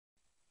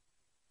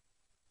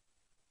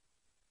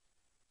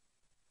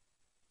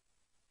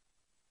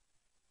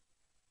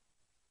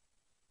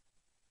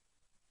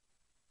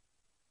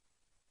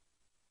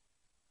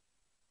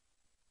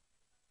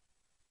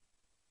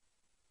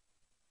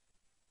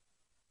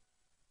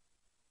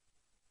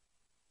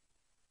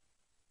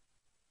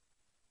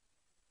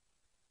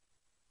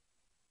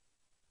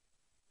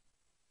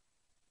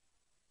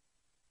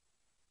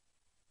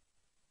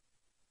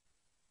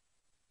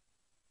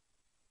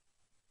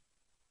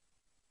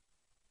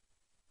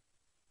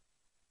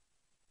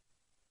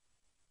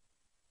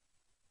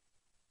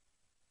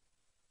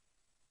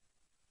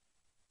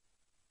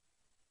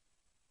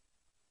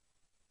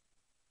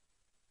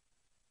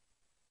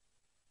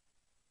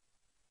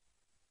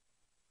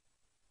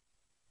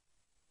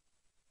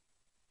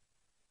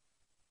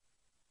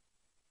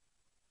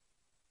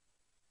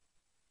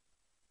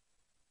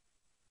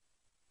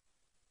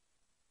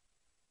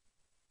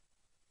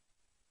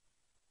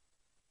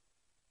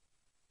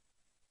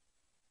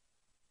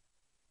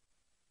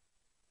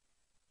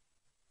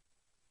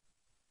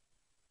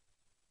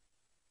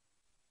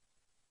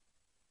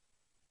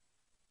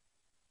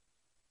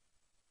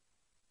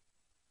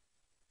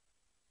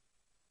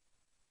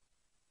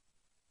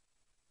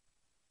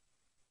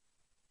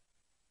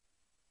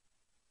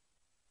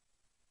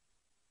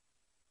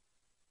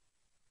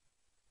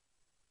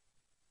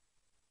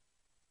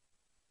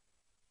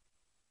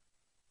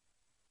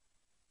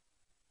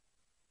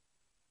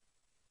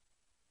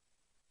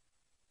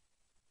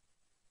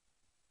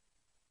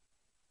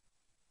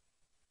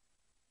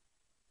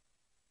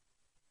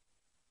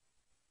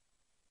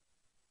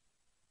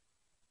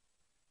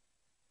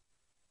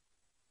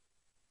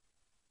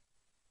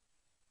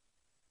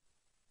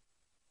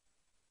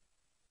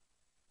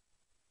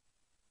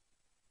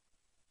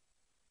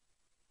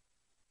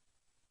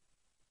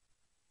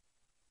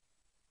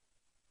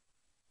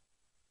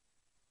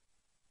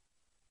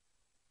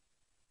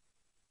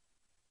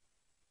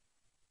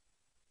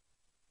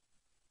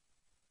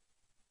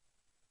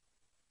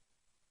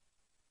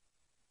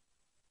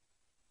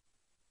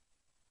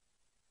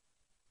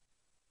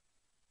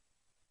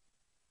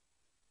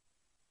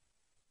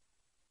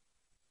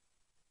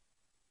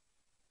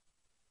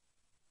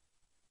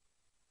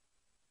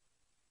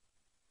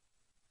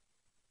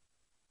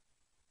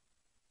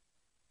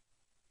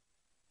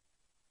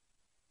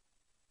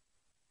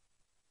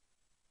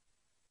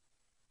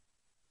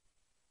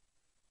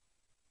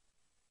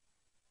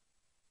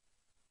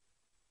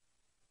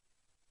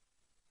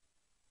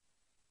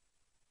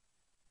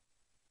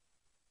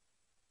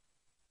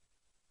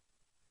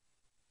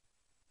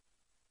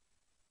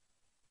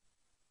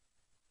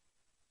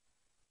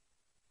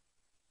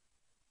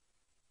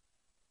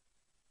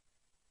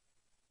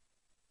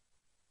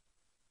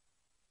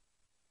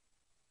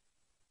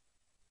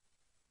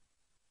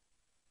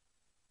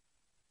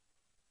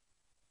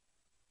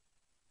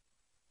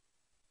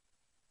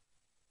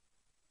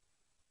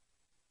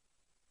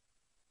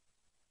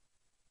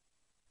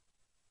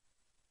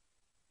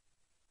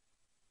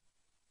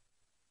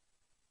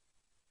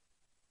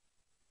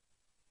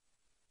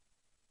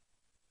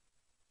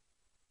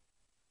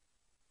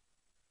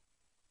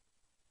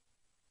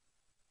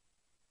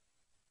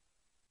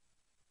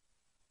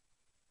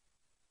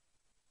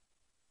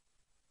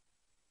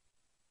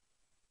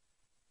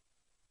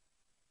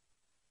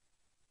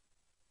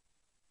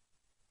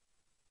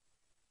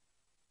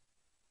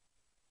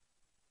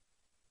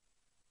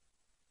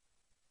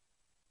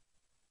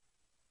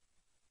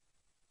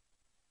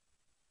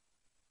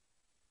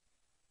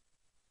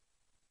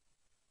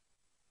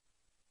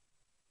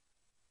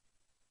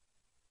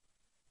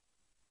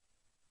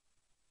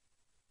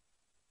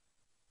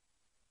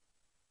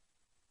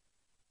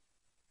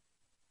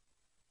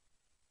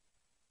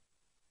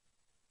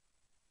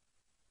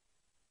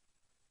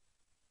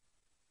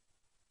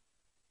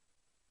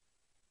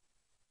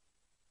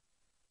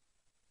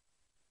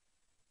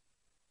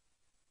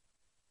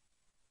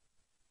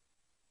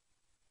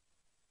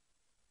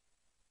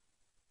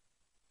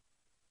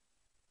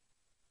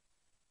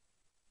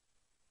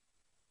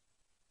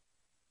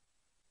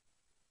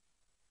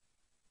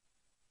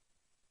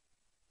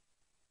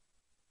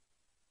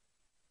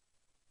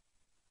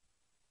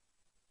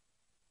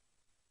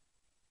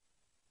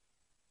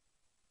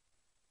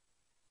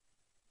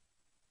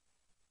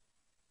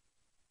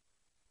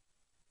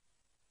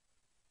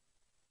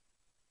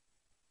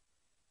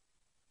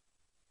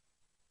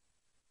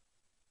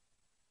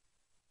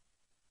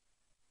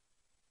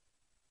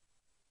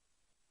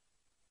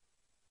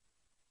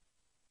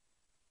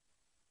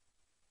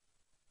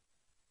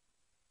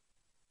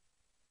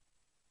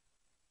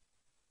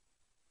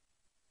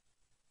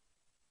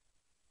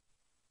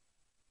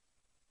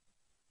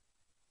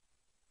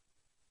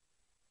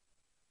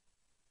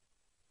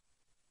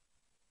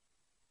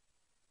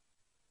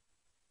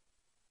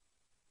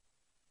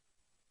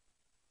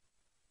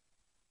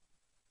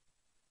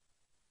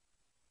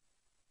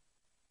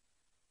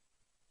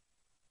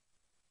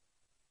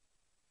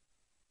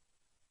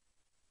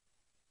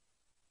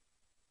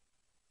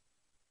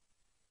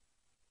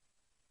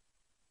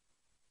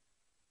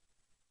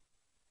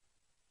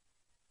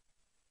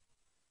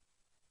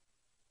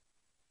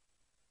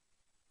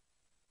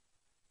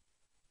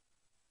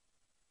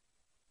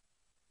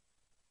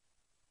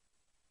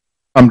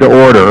Come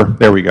to order.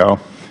 There we go.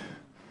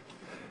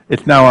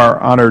 It's now our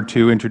honor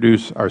to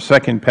introduce our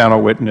second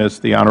panel witness,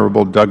 the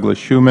Honorable Douglas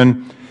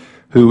Schuman,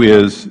 who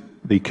is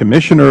the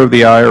Commissioner of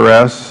the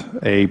IRS,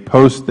 a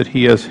post that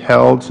he has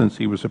held since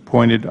he was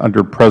appointed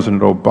under President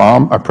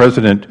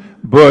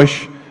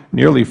Bush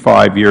nearly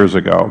 5 years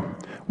ago.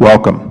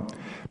 Welcome.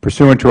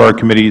 Pursuant to our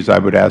committees, I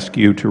would ask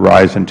you to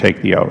rise and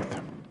take the oath.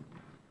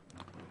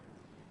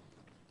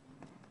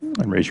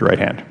 And raise your right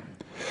hand.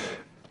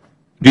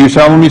 Do you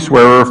solemnly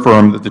swear or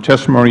affirm that the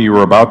testimony you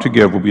are about to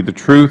give will be the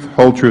truth,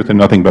 whole truth, and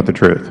nothing but the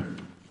truth?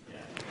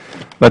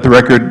 Let the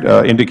record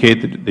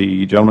indicate that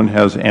the gentleman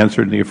has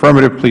answered in the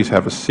affirmative. Please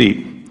have a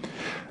seat.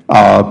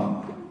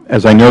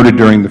 As I noted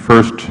during the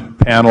first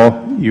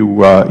panel, you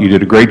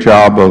did a great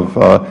job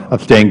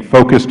of staying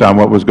focused on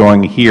what was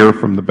going here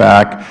from the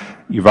back.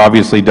 You've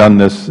obviously done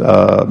this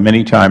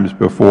many times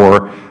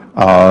before.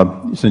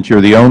 Since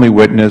you're the only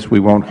witness, we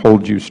won't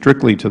hold you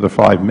strictly to the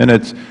 5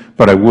 minutes,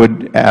 but I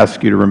would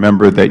ask you to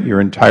remember that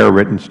your entire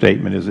written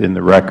statement is in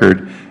the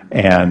record,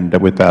 and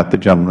with that, the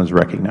gentleman is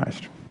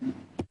recognized.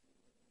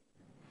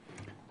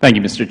 Thank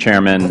you, Mr.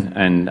 Chairman,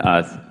 and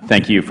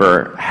thank you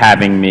for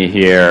having me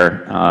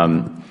here.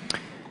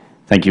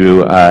 Thank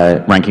you,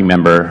 Ranking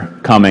Member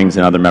Cummings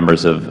and other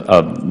members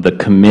of the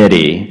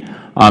committee.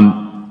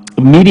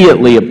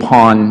 Immediately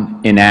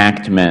upon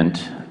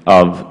enactment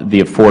of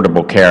the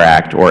Affordable Care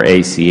Act, or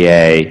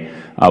ACA,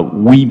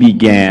 we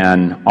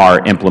began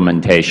our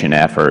implementation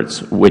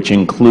efforts, which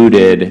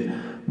included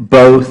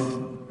both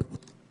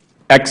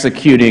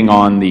executing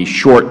on the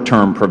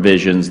short-term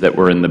provisions that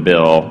were in the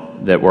bill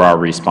that were our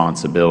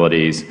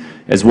responsibilities,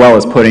 as well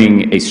as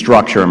putting a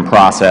structure and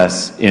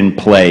process in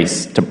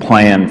place to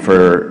plan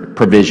for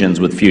provisions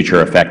with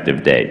future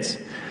effective dates.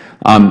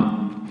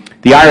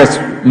 The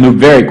IRS moved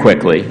very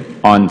quickly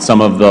on some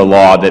of the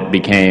law that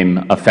became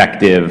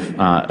effective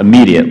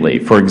immediately.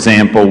 For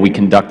example, we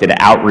conducted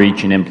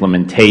outreach and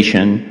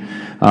implementation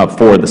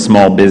for the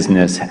small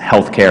business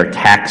health care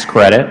tax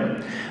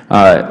credit.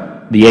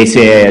 The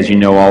ACA, as you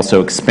know,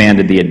 also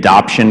expanded the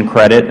adoption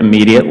credit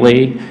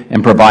immediately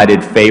and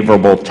provided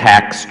favorable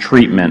tax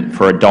treatment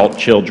for adult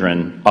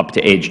children up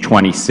to age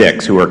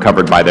 26 who are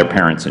covered by their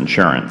parents'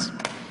 insurance.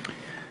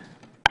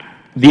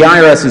 The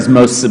IRS's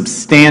most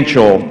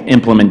substantial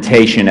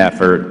implementation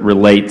effort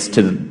relates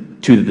to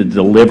the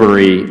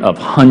delivery of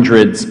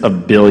hundreds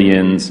of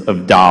billions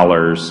of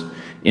dollars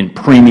in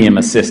premium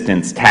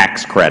assistance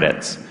tax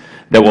credits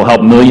that will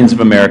help millions of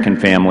American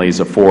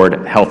families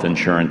afford health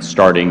insurance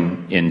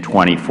starting in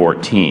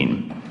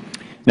 2014.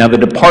 Now, the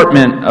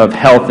Department of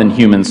Health and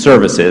Human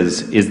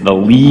Services is the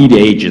lead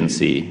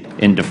agency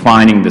in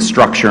defining the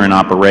structure and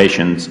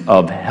operations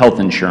of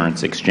health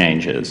insurance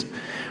exchanges,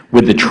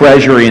 with the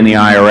Treasury and the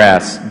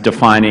IRS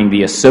defining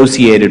the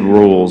associated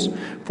rules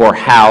for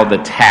how the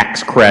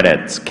tax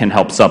credits can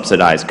help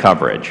subsidize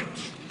coverage.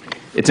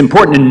 It's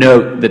important to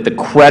note that the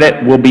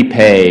credit will be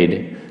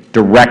paid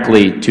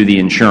directly to the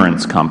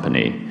insurance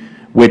company,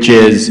 which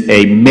is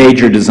a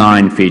major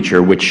design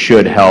feature which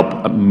should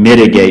help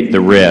mitigate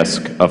the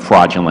risk of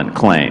fraudulent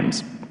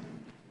claims.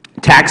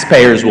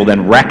 Taxpayers will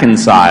then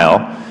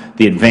reconcile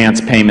the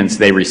advance payments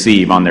they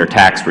receive on their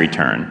tax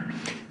return.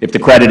 If the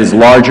credit is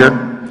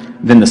larger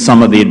than the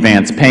sum of the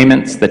advance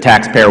payments, the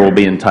taxpayer will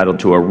be entitled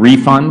to a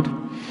refund.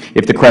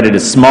 If the credit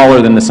is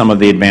smaller than the sum of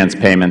the advance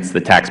payments, the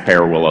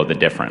taxpayer will owe the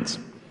difference.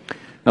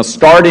 Now,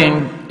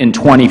 starting in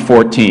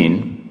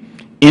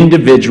 2014,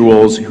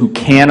 individuals who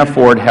can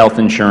afford health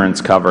insurance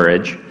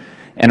coverage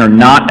and are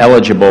not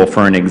eligible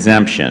for an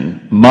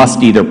exemption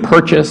must either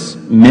purchase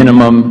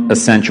minimum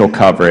essential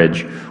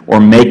coverage or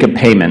make a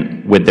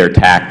payment with their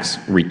tax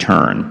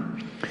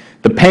return.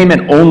 The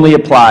payment only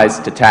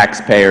applies to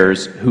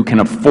taxpayers who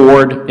can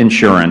afford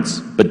insurance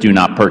but do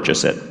not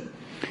purchase it.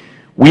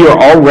 We are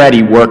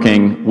already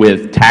working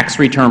with tax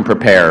return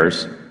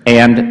preparers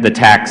and the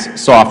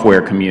tax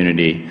software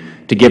community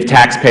to give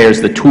taxpayers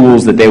the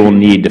tools that they will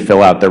need to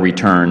fill out their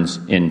returns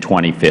in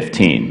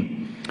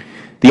 2015.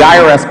 The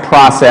IRS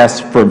process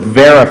for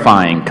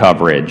verifying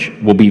coverage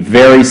will be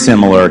very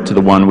similar to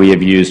the one we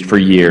have used for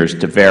years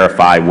to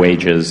verify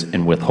wages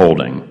and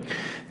withholding.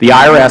 The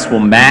IRS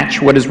will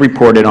match what is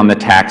reported on the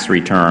tax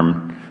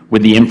return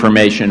with the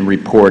information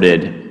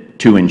reported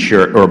to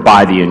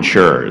by the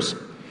insurers.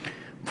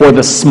 For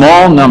the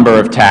small number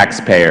of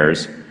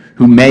taxpayers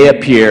who may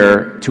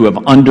appear to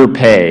have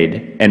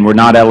underpaid and were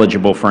not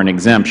eligible for an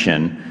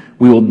exemption,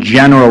 we will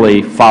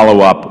generally follow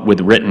up with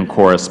written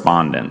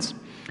correspondence.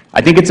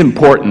 I think it's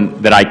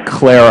important that I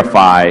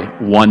clarify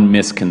one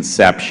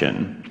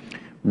misconception.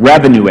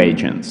 Revenue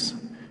agents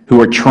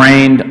who are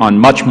trained on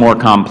much more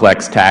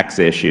complex tax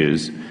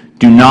issues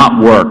do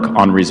not work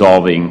on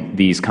resolving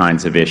these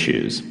kinds of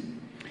issues.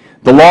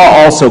 The law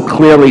also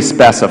clearly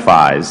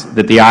specifies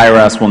that the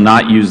IRS will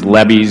not use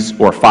levies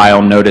or file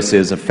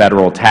notices of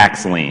federal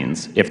tax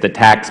liens if the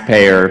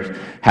taxpayers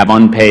have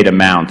unpaid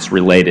amounts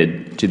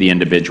related to the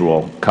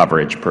individual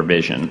coverage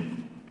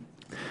provision.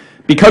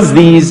 Because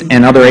these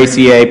and other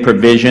ACA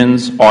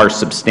provisions are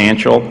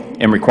substantial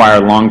and require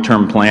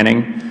long-term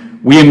planning,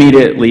 we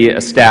immediately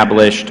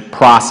established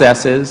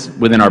processes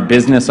within our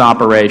business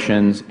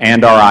operations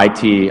and our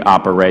IT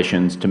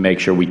operations to make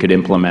sure we could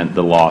implement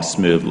the law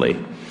smoothly.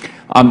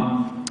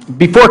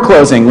 Before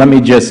closing, let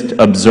me just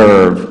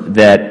observe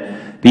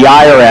that the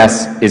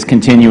IRS is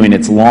continuing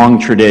its long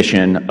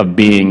tradition of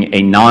being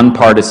a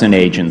nonpartisan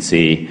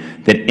agency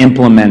that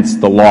implements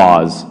the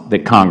laws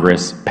that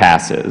Congress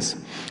passes.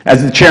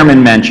 As the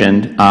Chairman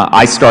mentioned,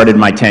 I started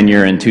my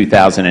tenure in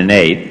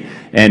 2008,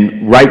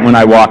 and right when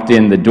I walked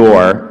in the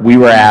door, we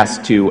were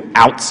asked to,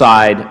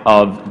 outside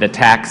of the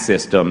tax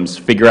systems,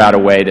 figure out a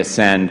way to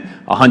send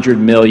 100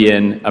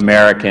 million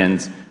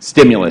Americans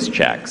stimulus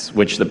checks,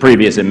 which the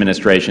previous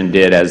administration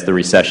did as the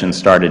recession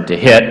started to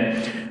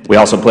hit. We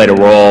also played a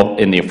role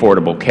in the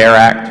Affordable Care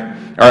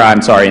Act, or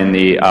I'm sorry, in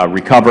the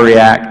Recovery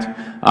Act.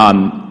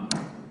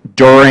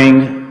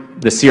 During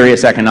the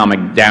serious economic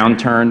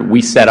downturn,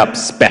 we set up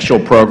special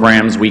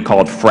programs we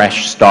called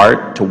Fresh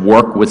Start to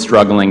work with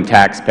struggling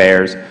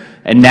taxpayers,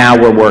 and now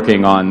we're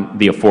working on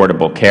the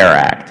Affordable Care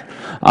Act.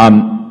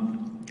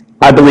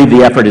 I believe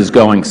the effort is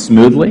going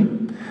smoothly.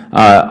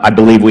 I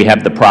believe we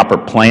have the proper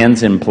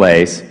plans in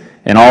place,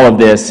 and all of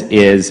this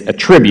is a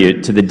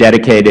tribute to the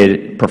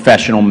dedicated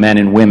professional men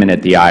and women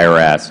at the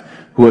IRS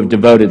who have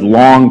devoted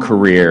long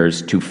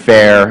careers to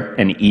fair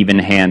and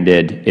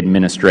even-handed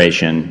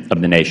administration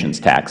of the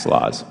nation's tax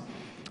laws.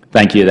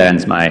 Thank you. That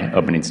ends my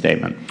opening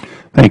statement.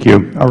 Thank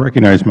you. I'll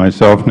recognize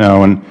myself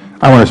now, and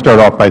I want to start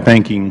off by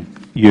thanking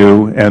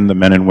you and the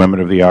men and women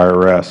of the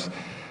IRS.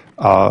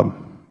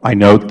 I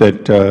note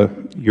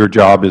that your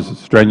job is a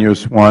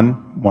strenuous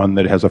one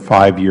that has a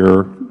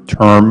 5-year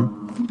term.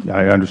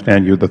 I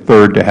understand you're the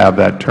third to have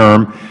that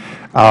term,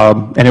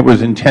 and it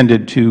was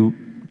intended to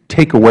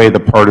take away the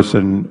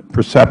partisan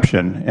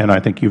perception, and I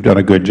think you've done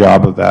a good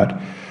job of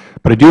that.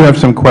 But I do have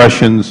some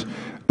questions,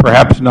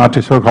 perhaps not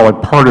to so-call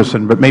it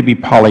partisan, but maybe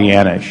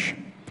Pollyannish.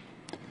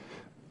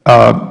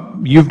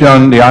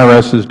 The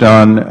IRS has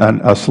done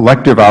a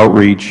selective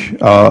outreach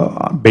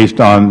based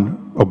on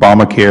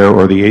Obamacare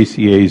or the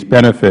ACA's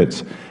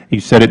benefits. You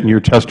said it in your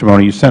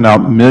testimony. You sent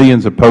out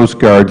millions of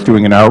postcards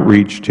doing an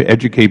outreach to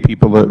educate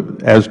people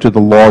as to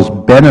the law's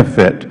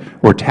benefit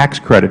or tax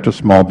credit to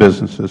small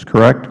businesses,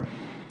 correct?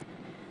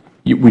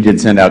 We did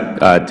send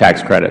out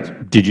tax credits.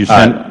 Did you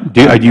send?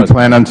 Do you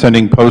plan on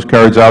sending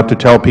postcards out to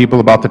tell people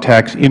about the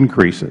tax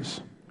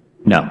increases?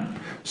 No.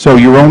 So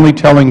you're only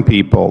telling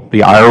people,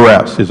 the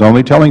IRS is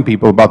only telling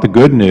people about the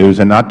good news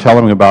and not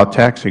telling them about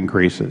tax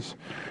increases.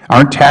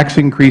 Aren't tax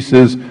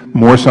increases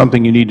more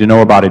something you need to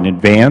know about in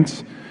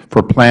advance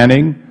for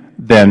planning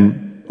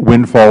than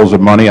windfalls of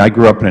money? I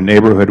grew up in a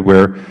neighborhood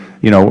where,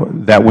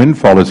 that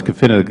windfall is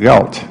gefinne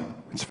geld.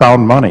 It's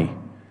found money.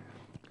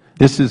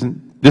 This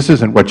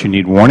isn't what you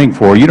need warning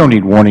for. You don't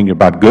need warning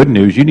about good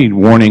news. You need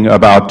warning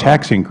about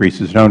tax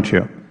increases, don't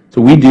you? So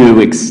we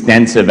do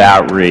extensive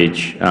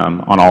outreach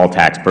on all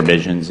tax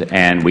provisions,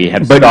 and we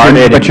have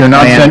started. But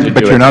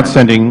you're not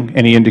sending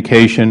any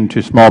indication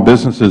to small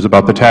businesses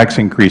about the tax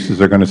increases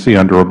they're going to see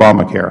under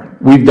Obamacare.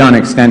 We've done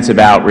extensive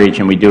outreach,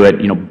 and we do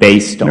it,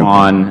 based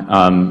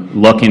on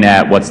looking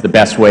at what's the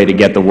best way to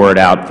get the word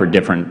out for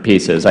different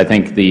pieces. I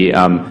think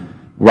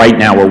right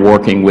now we're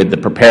working with the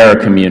preparer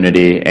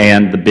community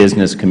and the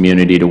business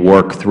community to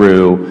work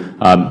through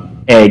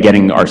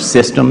getting our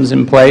systems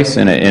in place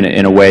in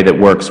a way that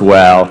works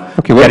well,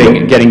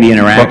 getting the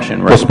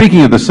interaction. Well,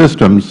 speaking of the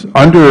systems,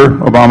 under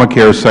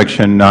Obamacare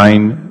Section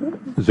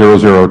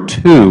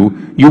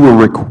 9002, you were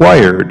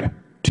required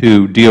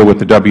to deal with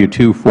the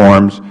W-2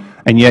 forms,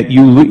 and yet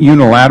you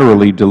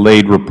unilaterally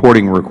delayed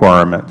reporting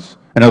requirements.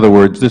 In other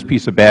words, this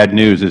piece of bad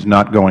news is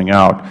not going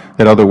out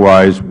that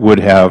otherwise would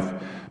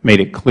have made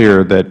it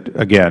clear that,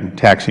 again,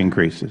 tax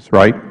increases,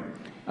 right?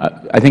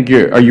 I think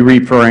are you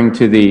referring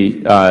to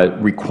the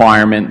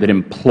requirement that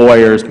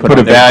employers put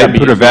on their W-2?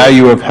 Put a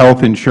value of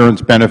health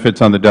insurance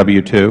benefits on the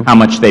W-2? How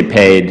much they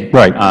paid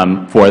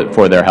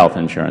for their health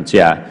insurance,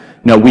 yeah.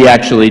 No, we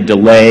actually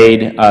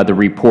delayed the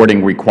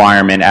reporting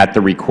requirement at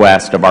the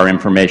request of our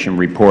information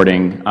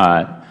reporting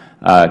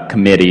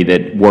committee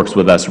that works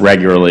with us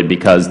regularly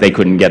because they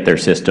couldn't get their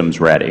systems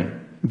ready.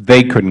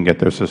 They couldn't get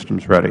their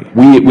systems ready.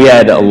 We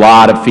had a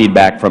lot of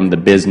feedback from the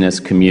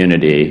business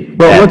community.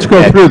 Well, let's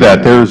go through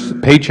that. There's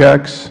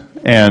Paychex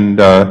and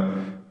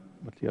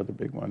what's the other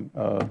big one?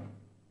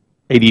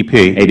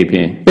 ADP.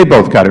 ADP. They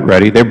both got it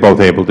ready. They're both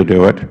able to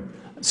do it.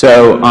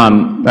 So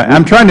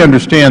I'm trying to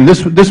understand.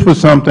 This was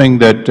something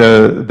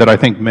that I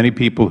think many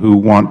people who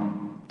want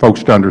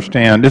folks to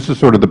understand. This is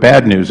sort of the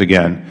bad news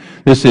again.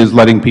 This is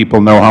letting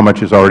people know how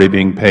much is already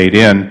being paid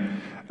in.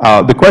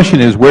 The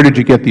question is, where did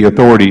you get the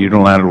authority to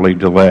unilaterally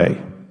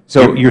delay?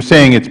 So you're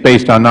saying it's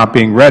based on not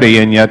being ready,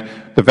 and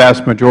yet the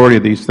vast majority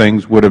of these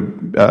things would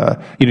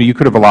have, you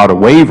could have allowed a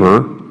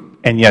waiver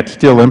and yet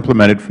still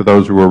implemented for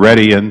those who were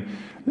ready. And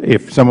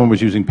if someone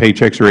was using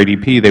Paychex or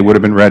ADP, they would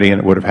have been ready and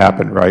it would have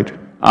happened, right?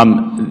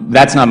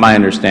 That's not my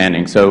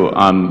understanding. So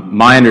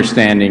my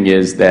understanding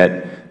is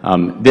that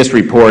this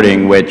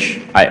reporting, which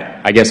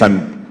I guess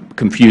I'm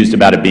confused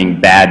about it being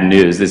bad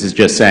news. This is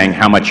just saying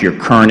how much your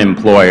current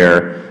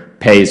employer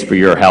pays for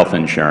your health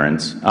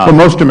insurance. Well,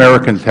 most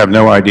Americans have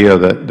no idea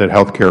that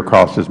health care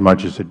costs as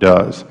much as it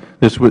does.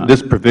 This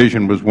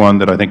provision was one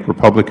that I think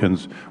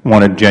Republicans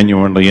wanted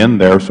genuinely in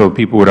there so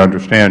people would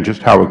understand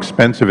just how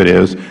expensive it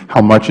is,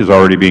 how much is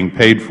already being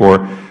paid for.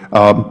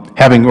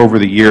 Having over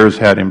the years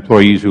had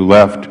employees who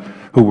left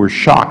who were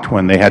shocked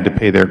when they had to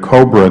pay their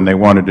COBRA and they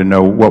wanted to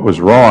know what was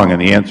wrong,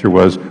 and the answer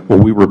was, well,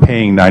 we were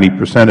paying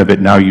 90% of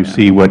it. Now you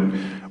see what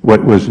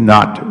was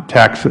not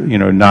tax,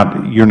 you're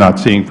not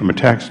seeing from a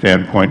tax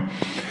standpoint.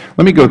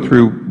 Let me go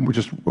through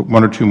just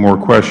one or two more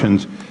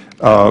questions.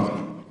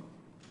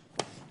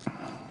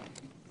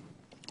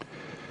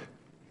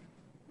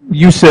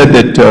 You said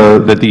that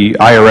the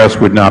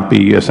IRS would not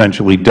be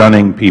essentially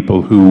dunning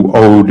people who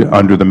owed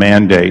under the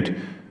mandate,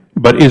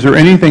 but is there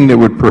anything that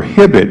would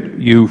prohibit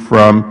you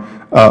from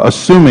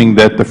assuming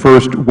that the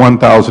first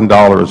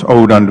 $1,000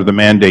 owed under the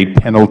mandate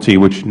penalty,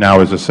 which now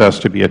is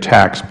assessed to be a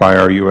tax by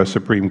our U.S.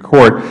 Supreme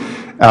Court,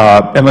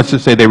 and let's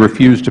just say they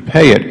refuse to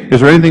pay it,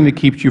 is there anything that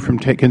keeps you from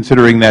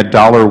considering that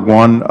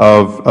 $1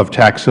 of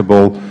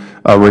taxable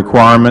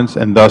requirements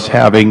and thus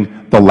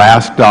having the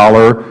last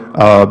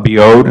dollar be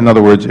owed? In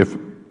other words,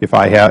 if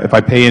I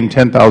pay in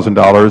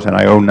 $10,000 and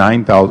I owe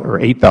 $9,000 or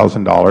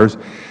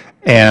 $8,000,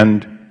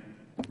 and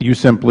you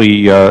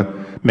simply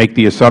make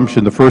the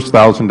assumption the first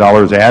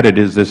 $1,000 added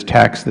is this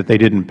tax that they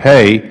didn't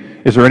pay,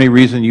 is there any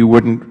reason you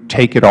wouldn't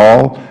take it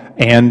all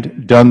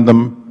and dun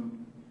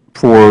them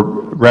for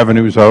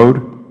revenues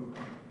owed?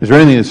 Is there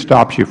anything that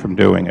stops you from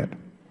doing it?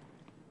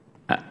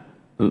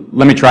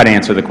 Let me try to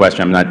answer the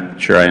question. I'm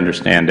not sure I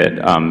understand it.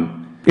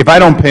 If I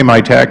don't pay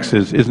my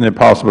taxes, isn't it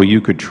possible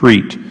you could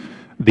treat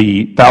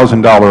the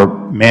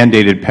 $1,000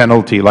 mandated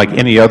penalty like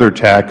any other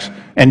tax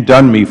and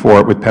dun me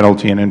for it with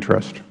penalty and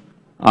interest?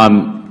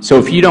 So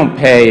if you don't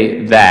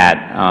pay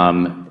that,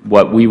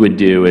 what we would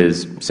do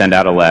is send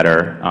out a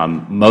letter.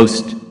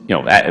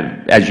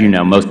 As you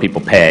know, most people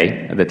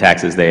pay the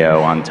taxes they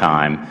owe on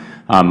time.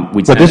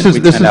 But this is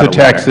a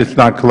tax that's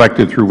not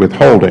collected through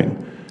withholding.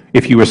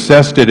 If you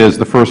assessed it as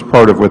the first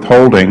part of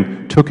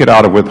withholding, took it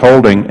out of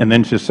withholding, and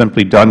then just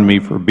simply done me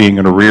for being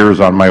in arrears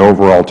on my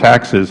overall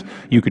taxes,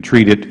 you could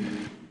treat it,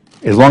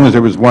 as long as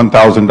there was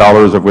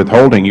 $1,000 of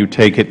withholding, you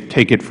take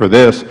it for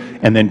this,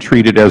 and then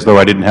treat it as though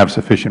I didn't have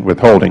sufficient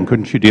withholding.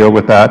 Couldn't you deal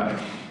with that?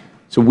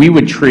 So we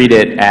would treat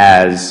it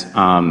as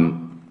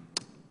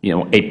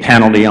a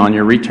penalty on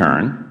your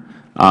return.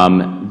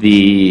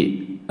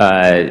 The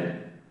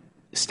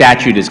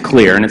statute is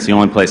clear, and it's the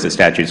only place the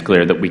statute is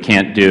clear, that we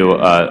can't do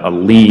a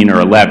lien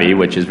or a levy,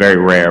 which is very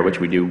rare, which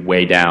we do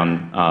way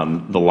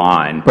down the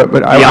line. But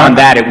beyond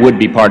that, it would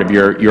be part of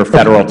your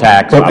federal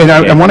tax. And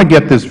I want to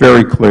get this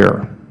very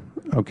clear.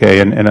 Okay,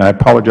 and I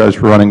apologize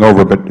for running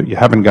over, but you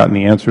haven't gotten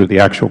the answer to the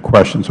actual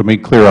question, so be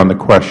clear on the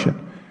question.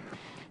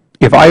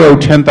 If I owe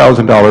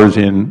 $10,000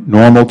 in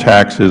normal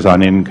taxes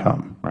on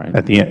income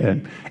at the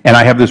end, and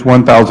I have this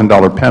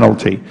 $1,000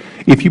 penalty,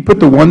 if you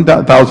put the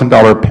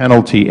 $1,000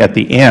 penalty at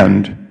the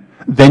end,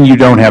 then you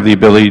don't have the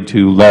ability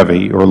to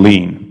levy or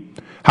lien.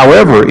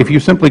 However, if you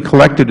simply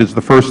collect it as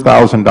the first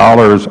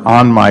 $1,000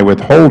 on my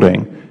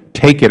withholding,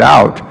 take it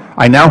out,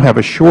 I now have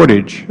a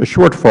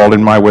shortfall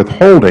in my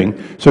withholding,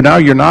 so now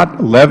you're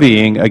not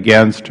levying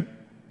against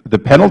the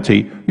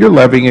penalty, you're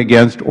levying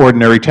against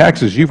ordinary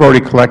taxes. You've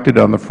already collected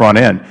on the front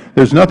end.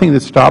 There's nothing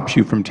that stops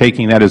you from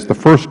taking that as the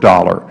first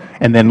dollar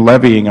and then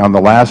levying on the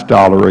last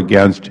dollar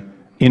against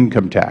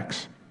income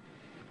tax.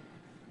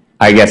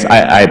 I guess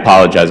I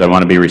apologize. I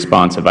want to be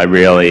responsive. I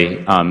really,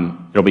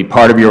 it'll be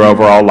part of your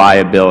overall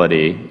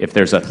liability. If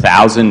there's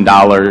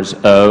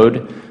 $1,000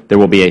 owed, there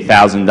will be a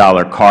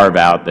 $1,000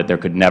 carve-out that there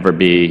could never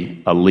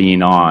be a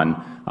lien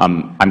on.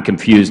 I'm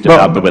confused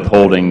about the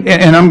withholding.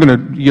 And I'm going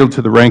to yield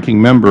to the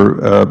ranking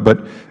member,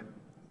 but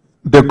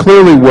there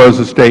clearly was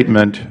a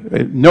statement,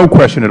 no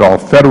question at all,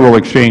 federal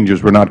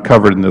exchanges were not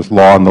covered in this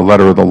law, in the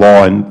letter of the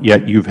law, and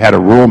yet you've had a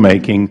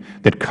rulemaking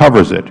that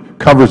covers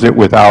it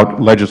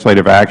without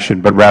legislative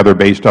action, but rather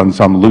based on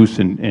some loose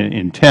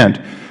intent.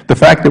 The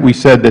fact that we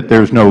said that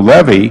there's no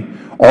levy,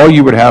 all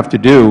you would have to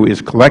do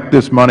is collect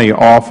this money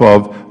off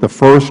of the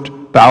first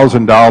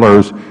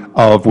 $1,000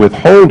 of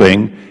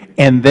withholding,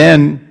 and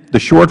then the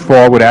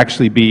shortfall would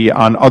actually be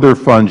on other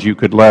funds you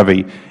could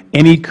levy.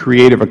 Any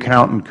creative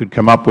accountant could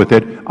come up with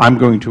it. I'm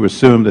going to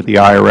assume that the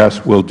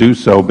IRS will do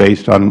so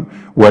based on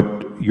what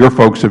your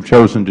folks have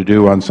chosen to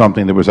do on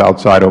something that was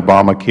outside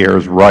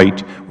ObamaCare's right,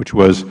 which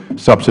was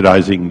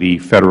subsidizing the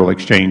federal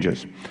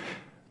exchanges.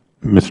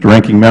 Mr.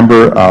 Ranking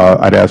Member,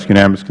 I'd ask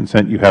unanimous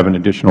consent. You have an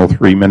additional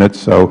 3 minutes,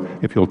 so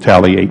if you'll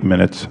tally 8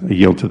 minutes, I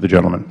yield to the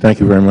gentleman. Thank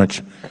you very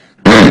much,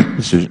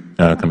 Commissioner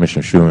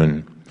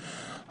Schuman.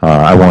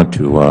 I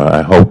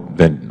hope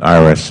that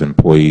IRS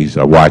employees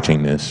are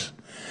watching this,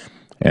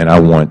 and I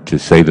want to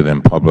say to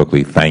them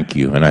publicly, thank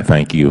you, and I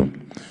thank you.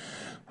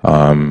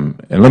 And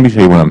let me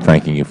tell you what I'm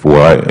thanking you for.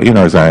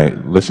 As I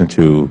listened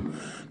to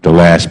the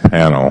last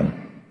panel,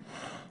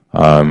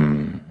 I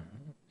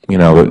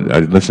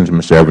listened to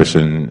Mr.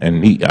 Everson,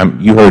 and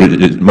you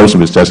heard most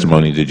of his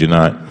testimony, did you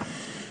not?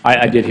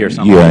 I did hear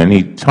something. Yeah, and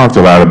he talked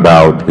a lot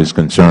about his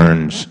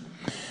concerns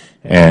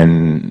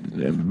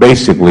and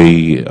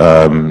basically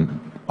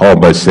all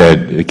but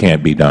said it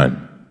can't be done.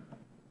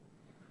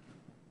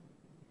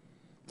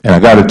 And I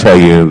got to tell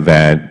you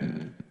that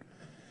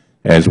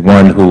as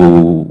one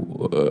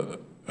who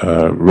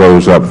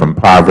rose up from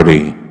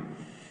poverty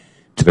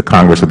to the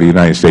Congress of the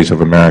United States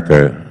of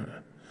America,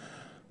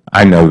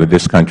 I know that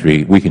this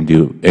country, we can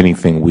do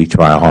anything we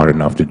try hard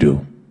enough to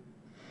do.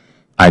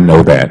 I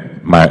know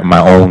that. My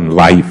own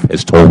life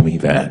has told me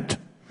that.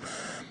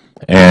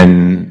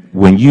 And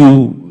when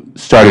you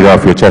started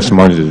off your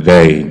testimony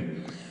today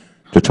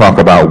to talk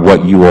about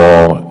what you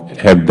all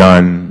have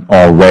done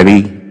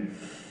already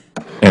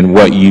and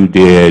what you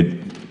did,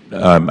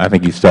 I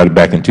think you started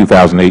back in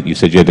 2008, you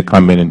said you had to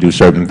come in and do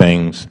certain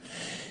things.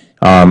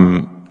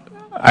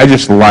 I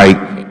just like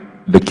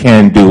the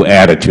can-do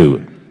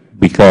attitude,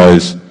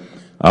 because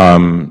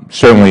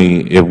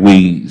certainly if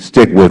we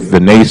stick with the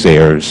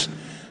naysayers,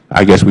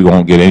 I guess we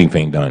won't get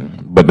anything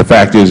done. But the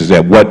fact is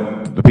that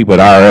what the people at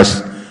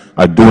IRS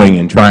are doing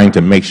in trying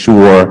to make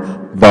sure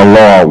the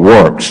law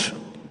works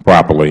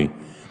properly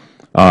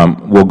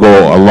will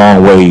go a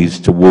long ways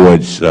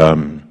towards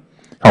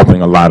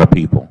helping a lot of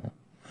people.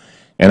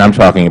 And I'm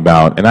talking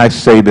about, and I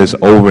say this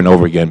over and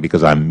over again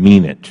because I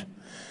mean it,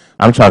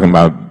 I'm talking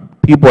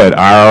about people at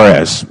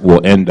IRS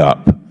will end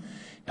up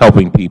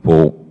helping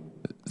people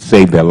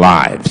save their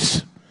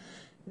lives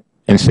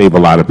and save a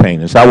lot of pain.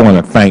 And so I want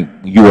to thank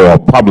you all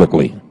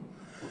publicly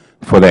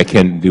for that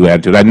can-do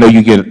attitude. I know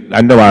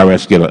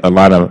IRS get a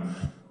lot of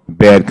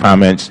bad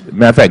comments.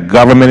 Matter of fact,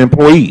 government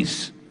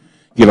employees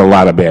get a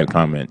lot of bad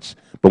comments.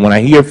 But when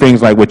I hear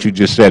things like what you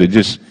just said, it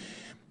just,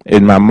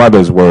 in my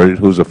mother's word,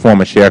 who's a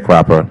former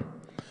sharecropper,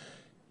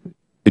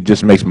 it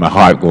just makes my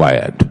heart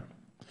glad.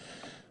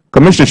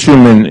 Commissioner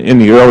Schuman, in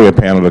the earlier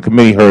panel, the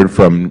committee heard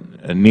from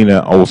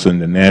Nina Olson,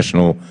 the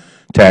National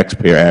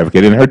Taxpayer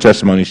Advocate. In her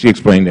testimony, she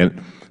explained that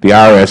the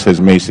IRS has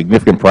made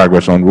significant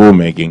progress on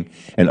rulemaking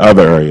and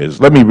other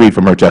areas. Let me read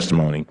from her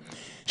testimony.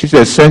 She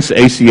says, since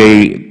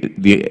ACA,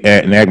 the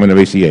enactment of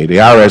ACA, the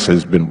IRS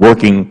has been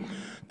working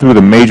through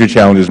the major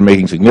challenges,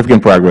 making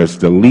significant progress.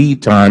 The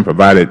lead time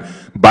provided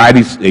by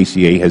the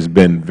ACA has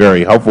been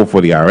very helpful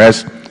for the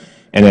IRS,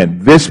 and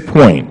at this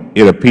point,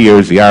 it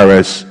appears the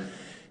IRS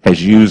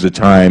has used the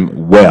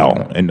time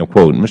well, end of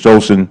quote. Ms.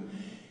 Olson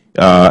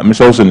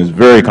is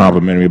very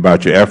complimentary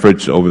about your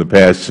efforts over the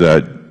past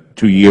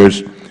 2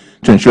 years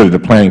to ensure that the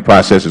planning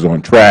process is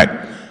on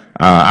track.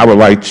 I would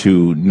like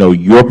to know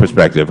your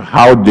perspective.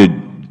 How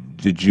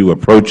did you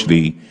approach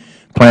the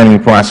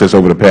planning process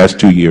over the past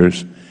 2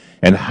 years,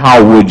 and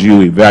how would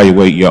you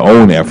evaluate your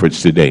own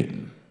efforts to date?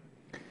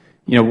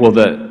 Well,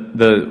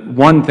 the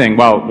one thing,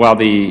 while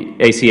the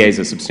ACA is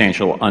a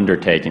substantial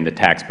undertaking, the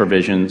tax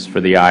provisions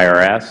for the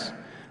IRS,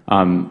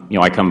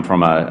 I come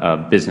from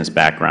a business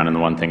background, and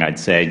the one thing I'd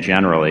say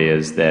generally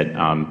is that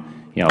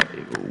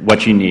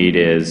what you need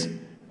is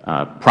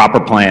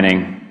proper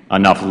planning,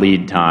 enough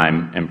lead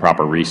time, and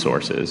proper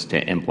resources to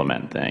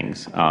implement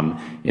things.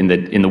 In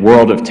the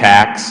world of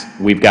tax,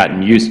 we've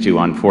gotten used to,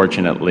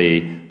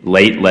 unfortunately,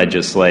 late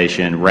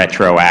legislation,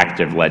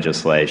 retroactive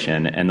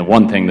legislation, and the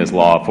one thing this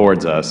law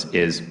affords us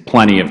is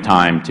plenty of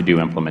time to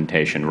do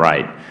implementation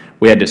right.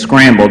 We had to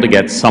scramble to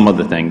get some of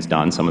the things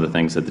done, some of the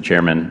things that the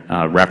Chairman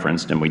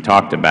referenced and we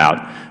talked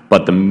about,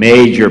 but the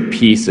major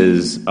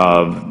pieces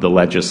of the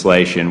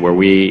legislation where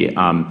we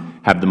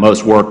have the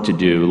most work to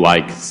do,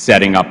 like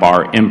setting up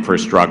our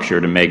infrastructure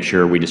to make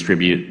sure we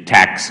distribute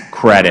tax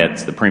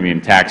credits, the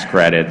premium tax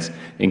credits,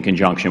 in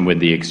conjunction with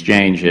the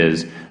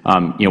exchanges,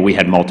 we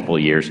had multiple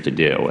years to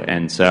do.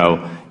 And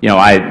so,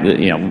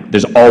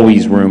 there's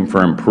always room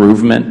for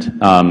improvement,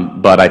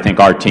 but I think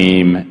our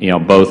team,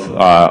 both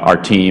our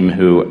team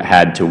who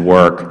had to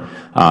work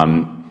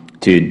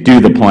to do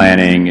the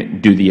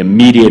planning, do the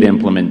immediate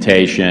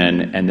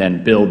implementation, and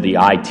then build the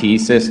IT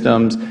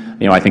systems,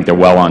 I think they're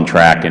well on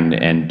track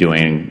and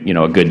doing,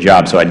 a good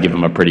job. So I'd give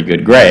them a pretty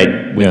good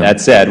grade. With that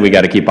said, we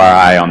got to keep our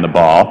eye on the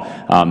ball.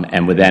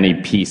 And with any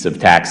piece of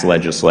tax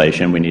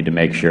legislation, we need to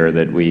make sure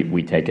that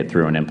we take it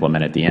through and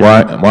implement at the end.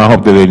 Well, I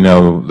hope that they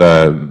know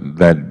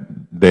that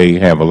they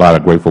have a lot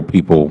of grateful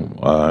people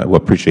who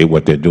appreciate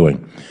what they're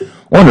doing.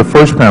 On the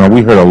first panel,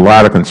 we heard a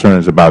lot of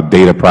concerns about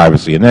data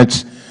privacy, and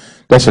that's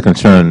a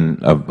concern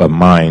of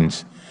mine.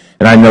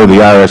 And I know the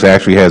IRS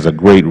actually has a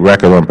great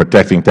record on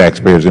protecting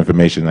taxpayers'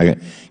 information.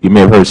 You may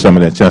have heard some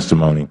of that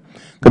testimony.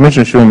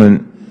 Commissioner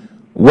Schuman,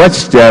 what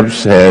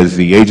steps has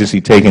the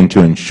agency taken to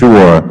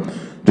ensure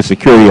the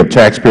security of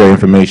taxpayer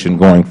information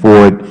going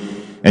forward?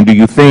 And do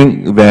you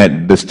think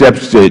that the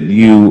steps that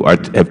you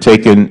have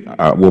taken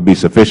will be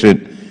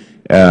sufficient?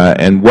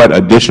 And what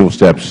additional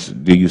steps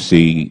do you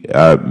see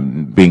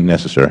being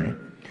necessary?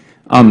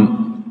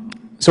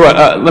 So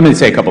let me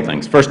say a couple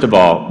things. First of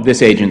all,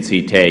 this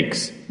agency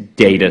takes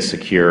data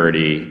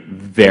security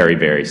very,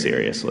 very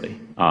seriously.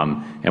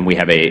 And we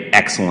have an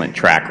excellent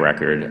track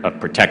record of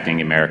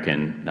protecting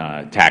American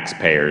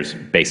taxpayers'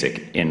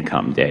 basic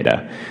income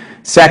data.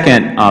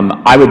 Second,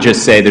 I would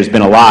just say there's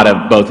been a lot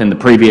of, both in the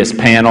previous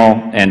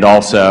panel and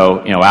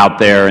also out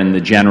there in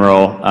the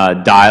general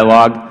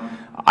dialogue,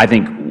 I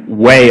think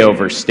way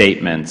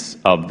overstatements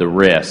of the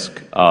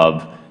risk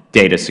of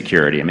data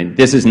security. I mean,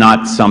 this is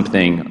not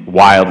something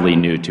wildly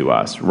new to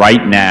us.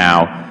 Right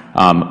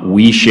now,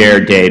 we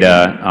share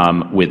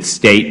data with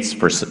states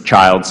for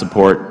child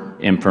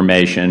support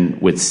information,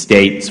 with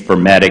states for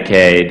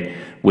Medicaid,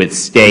 with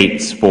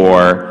states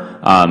for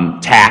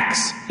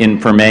tax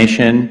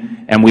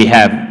information, and we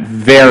have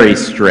very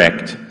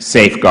strict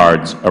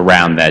safeguards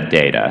around that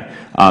data.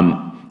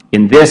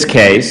 In this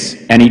case,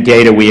 any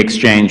data we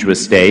exchange with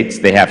states,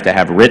 they have to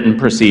have written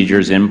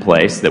procedures in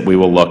place that we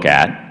will look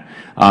at.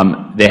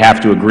 They have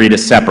to agree to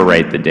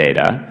separate the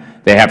data.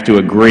 They have to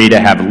agree to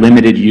have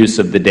limited use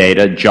of the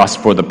data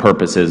just for the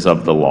purposes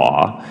of the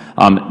law.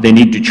 They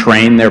need to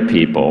train their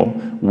people.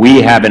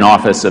 We have an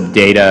Office of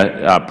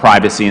Data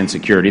Privacy and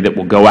Security that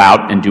will go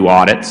out and do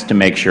audits to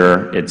make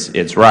sure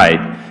it's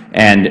right.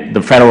 And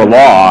the federal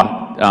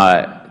law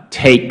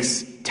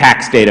takes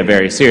tax data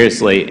very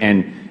seriously,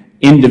 and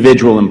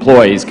individual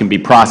employees can be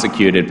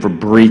prosecuted for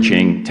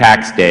breaching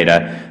tax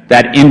data.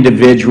 That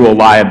individual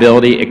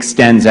liability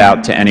extends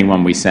out to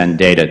anyone we send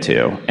data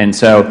to. And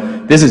so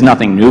this is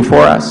nothing new for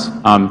us.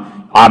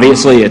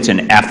 Obviously, it's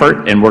an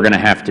effort, and we're going to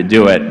have to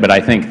do it, but I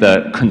think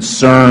the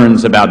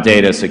concerns about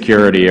data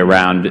security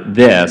around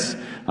this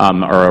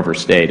are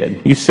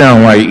overstated. You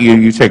sound like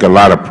you take a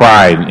lot of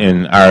pride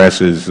in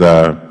IRS's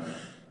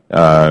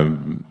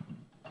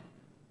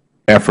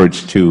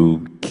efforts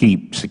to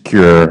keep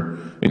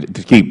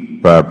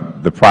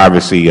the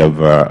privacy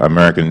of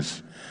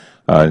Americans'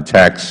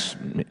 tax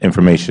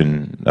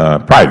information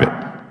private.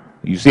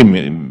 You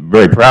seem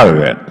very proud of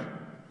that.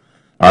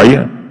 Are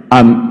you?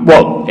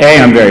 Well, A,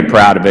 I'm very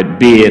proud of it.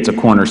 B, it's a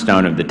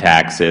cornerstone of the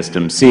tax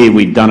system. C,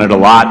 we've done it a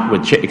lot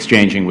with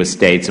exchanging with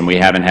states, and we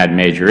haven't had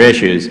major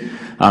issues.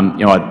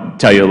 I'll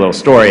tell you a little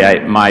story.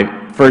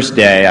 My first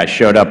day, I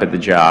showed up at the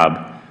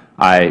job.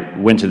 I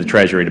went to the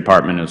Treasury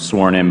Department and was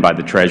sworn in by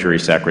the Treasury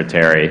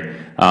Secretary.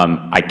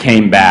 I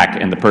came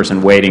back, and the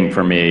person waiting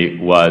for me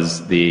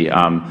was the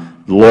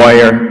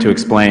lawyer to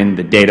explain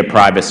the data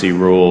privacy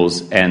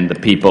rules and the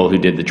people who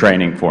did the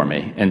training for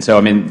me. And so,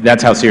 I mean,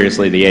 that's how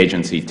seriously the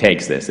agency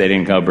takes this. They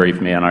didn't go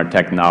brief me on our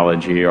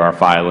technology or our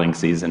filing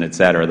season, et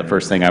cetera. The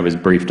first thing I was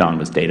briefed on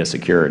was data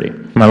security.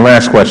 My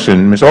last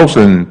question, Ms.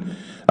 Olson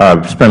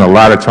spent a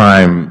lot of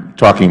time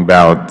talking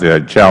about the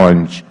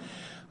challenge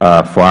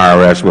for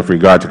IRS with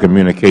regard to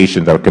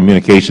communications, our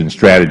communication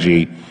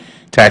strategy,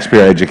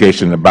 taxpayer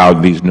education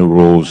about these new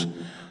rules.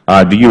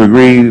 Do you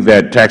agree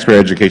that taxpayer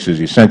education is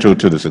essential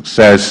to the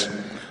success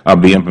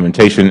of the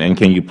implementation, and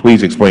can you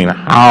please explain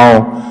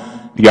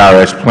how the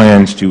IRS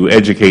plans to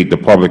educate the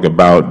public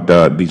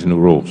about these new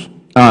rules?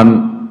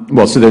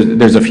 Well, so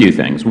there's a few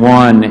things.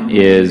 One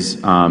is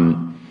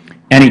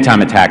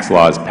anytime a tax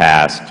law is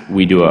passed,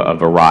 we do a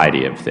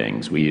variety of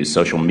things. We use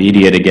social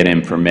media to get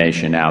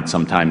information out.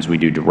 Sometimes we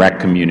do direct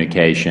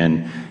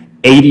communication.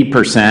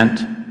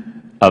 80%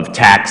 of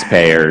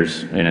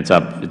taxpayers, and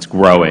it's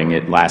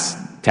growing. Last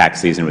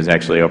tax season was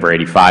actually over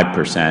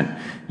 85%,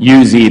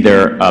 use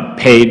either a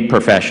paid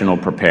professional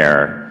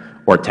preparer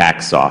or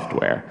tax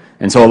software.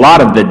 And so a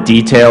lot of the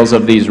details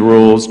of these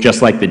rules,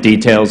 just like the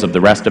details of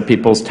the rest of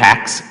people's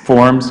tax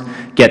forms,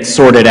 get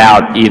sorted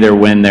out either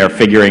when they're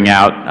figuring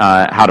out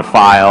how to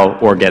file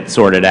or get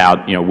sorted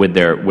out, with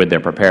their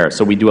preparer.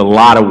 So we do a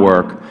lot of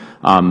work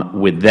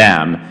with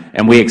them,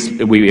 and we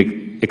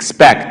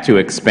expect to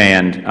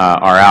expand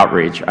our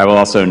outreach. I will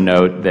also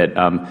note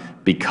that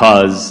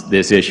because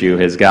this issue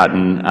has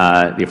gotten,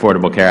 the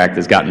Affordable Care Act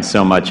has gotten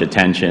so much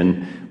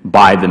attention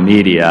by the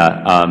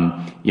media,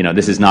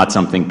 this is not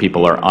something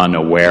people are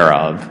unaware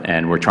of,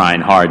 and we're trying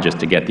hard just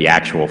to get the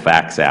actual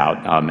facts out,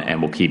 and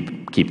we'll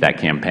keep that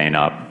campaign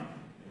up.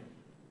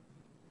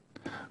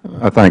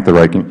 I thank the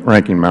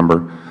ranking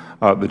member.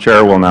 The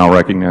Chair will now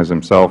recognize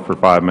himself for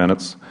 5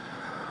 minutes.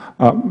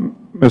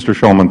 Mr.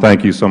 Shulman,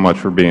 thank you so much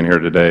for being here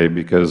today,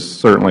 because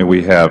certainly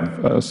we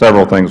have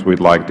several things we'd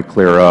like to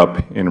clear up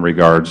in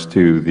regards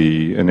to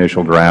the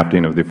initial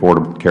drafting of the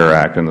Affordable Care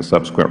Act and the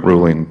subsequent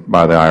ruling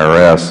by the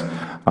IRS.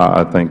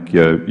 I think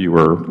you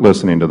were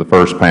listening to the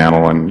first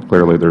panel, and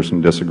clearly there's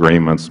some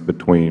disagreements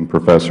between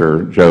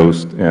Professor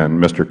Jost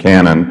and Mr.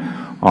 Cannon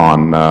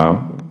on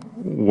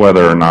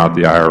whether or not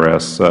the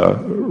IRS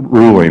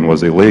ruling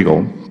was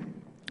illegal.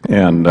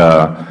 And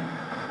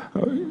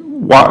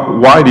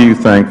why do you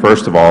think,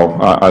 first of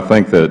all, I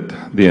think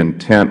that the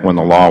intent when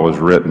the law was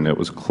written, it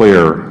was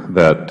clear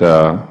that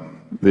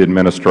the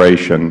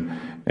administration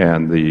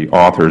and the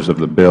authors of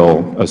the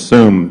bill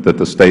assumed that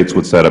the states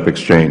would set up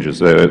exchanges.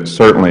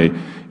 Certainly,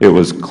 it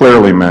was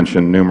clearly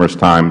mentioned numerous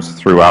times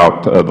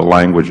throughout the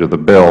language of the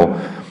bill,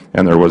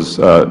 and there was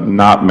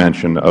not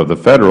mention of the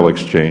federal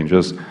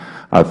exchanges.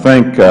 I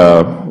think,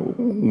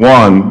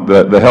 one,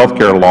 the health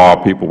care law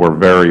people were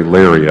very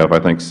leery of. I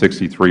think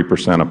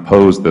 63%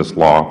 opposed this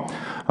law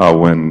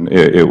when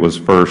it was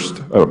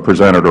first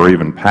presented or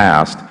even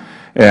passed.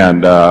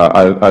 And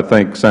I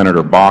think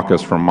Senator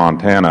Baucus from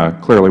Montana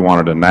clearly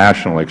wanted a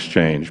national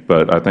exchange,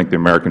 but I think the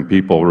American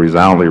people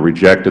resoundingly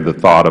rejected the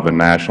thought of a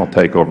national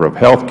takeover of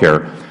health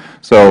care.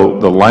 So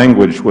the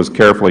language was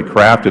carefully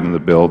crafted in the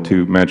bill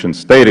to mention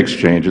State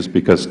exchanges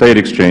because State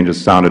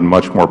exchanges sounded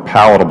much more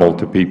palatable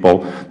to people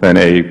than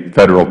a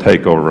Federal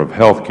takeover of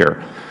health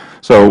care.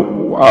 So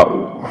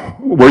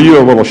were you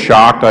a little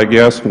shocked, I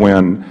guess,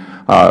 when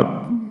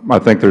I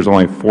think there's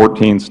only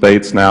 14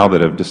 States now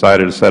that have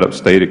decided to set up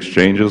State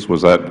exchanges?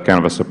 Was that kind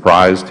of a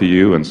surprise to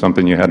you and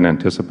something you hadn't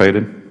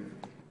anticipated?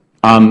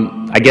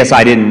 I guess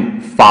I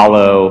didn't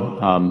follow,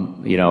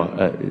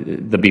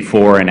 the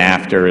before and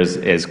after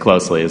as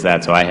closely as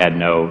that, so I had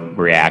no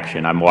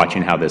reaction. I'm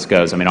watching how this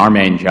goes. I mean, our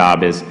main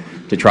job is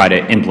to try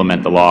to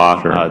implement the law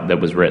that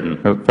was written.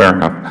 Fair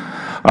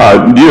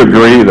enough. Do you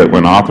agree that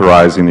when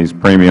authorizing these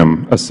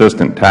premium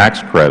assistant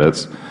tax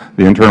credits,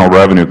 the Internal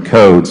Revenue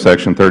Code,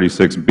 Section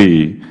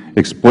 36B,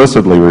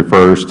 explicitly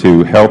refers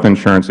to health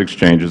insurance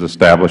exchanges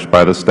established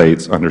by the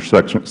States under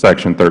Section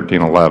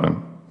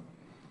 1311?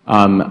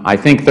 I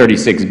think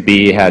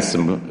 36B has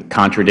some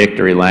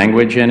contradictory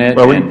language in it.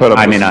 Well, we can put up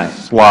a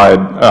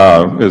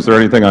slide. Is there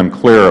anything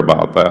unclear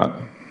about that?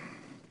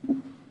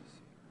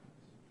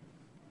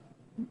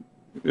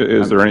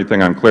 Is there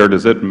anything unclear?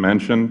 Does it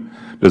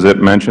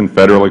mention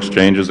Federal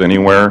exchanges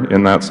anywhere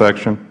in that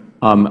section?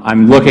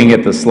 I'm looking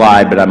at the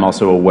slide, but I'm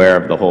also aware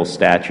of the whole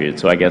statute,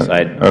 so I guess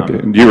I'd... Okay.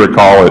 Do you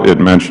recall it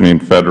mentioning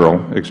Federal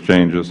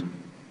exchanges?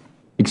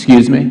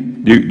 Excuse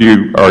me?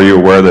 Are you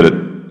aware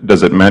that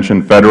does it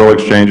mention Federal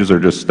exchanges or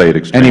just State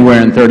exchanges?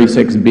 Anywhere in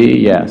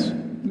 36B, yes.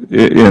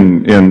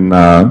 In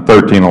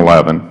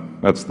 1311,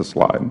 that's the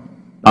slide.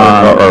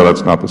 Or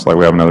that's not the slide.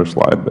 We have another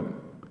slide, but...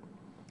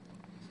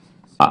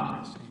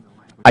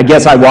 I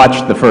guess I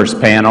watched the first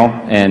panel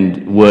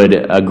and would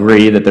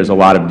agree that there's a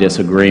lot of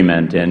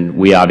disagreement, and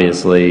we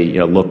obviously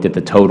looked at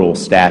the total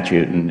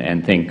statute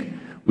and think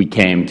we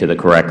came to the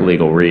correct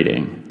legal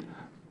reading.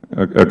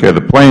 Okay.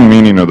 The plain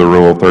meaning of the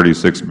Rule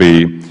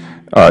 36B,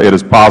 it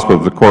is possible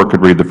that the Court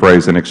could read the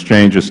phrase, an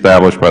exchange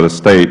established by the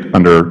State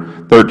under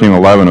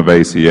 1311 of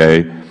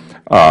ACA.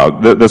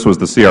 This was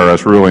the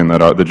CRS ruling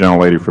that the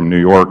gentlelady from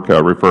New York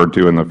referred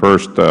to in the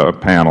first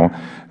panel.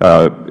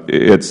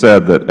 It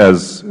said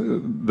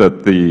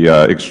that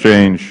the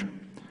exchange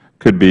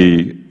could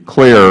be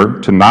clear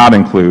to not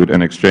include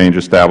an exchange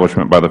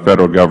establishment by the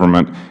Federal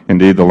Government.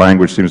 Indeed, the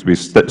language seems to be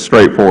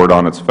straightforward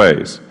on its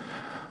face.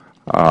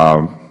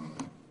 Are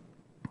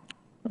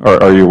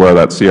you aware of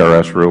that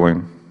CRS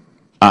ruling?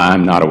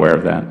 I'm not aware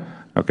of that.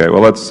 Okay.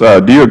 Well,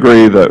 do you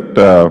agree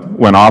that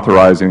when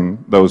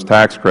authorizing those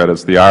tax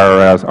credits, the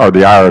IRS or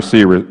the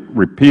IRC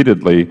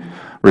repeatedly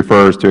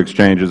refers to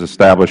exchanges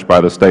established by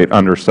the State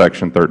under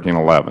Section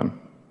 1311?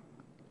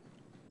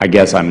 I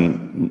guess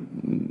I'm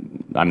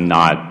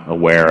not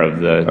aware of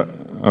the...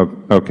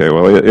 Okay.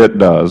 Well, it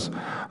does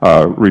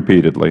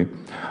repeatedly.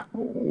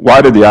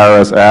 Why did the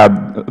IRS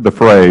add the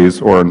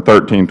phrase, or in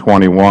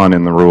 1321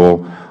 in the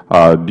rule,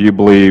 do you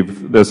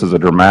believe this is a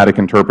dramatic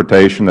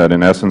interpretation that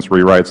in essence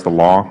rewrites the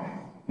law?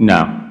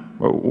 No.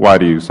 Why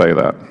do you say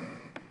that?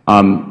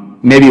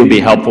 Maybe it would be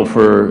helpful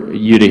for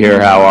you to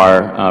hear how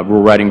our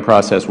rule writing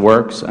process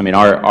works. I mean,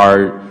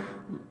 our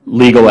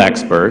legal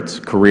experts,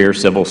 career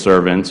civil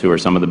servants who are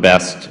some of the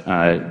best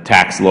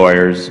tax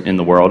lawyers in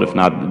the world, if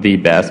not the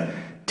best,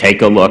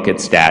 take a look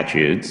at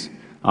statutes,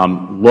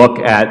 look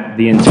at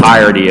the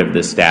entirety of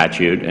the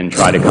statute, and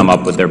try to come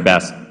up with their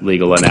best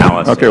legal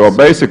analysis. Okay. Well,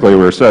 basically,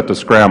 we're set to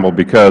scramble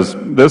because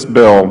this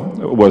bill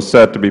was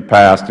set to be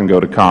passed and go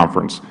to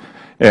conference.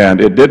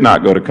 And it did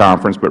not go to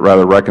conference, but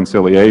rather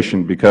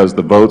reconciliation, because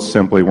the votes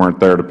simply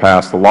weren't there to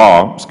pass the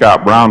law.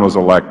 Scott Brown was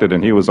elected,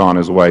 and he was on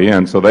his way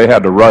in, so they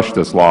had to rush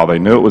this law. They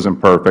knew it was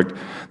imperfect.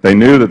 They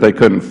knew that they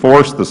couldn't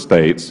force the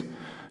States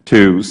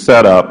to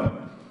set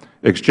up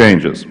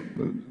exchanges.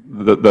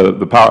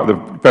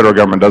 The Federal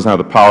Government doesn't have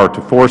the power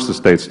to force the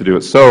States to do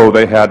it, so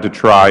they had to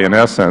try, in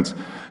essence,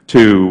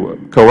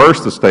 to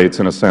coerce the States,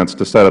 in a sense,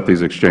 to set up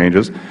these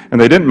exchanges.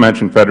 And they didn't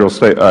mention Federal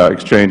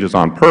exchanges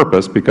on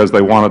purpose because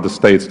they wanted the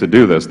States to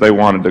do this. They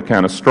wanted to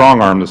kind of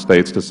strong-arm the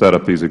States to set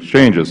up these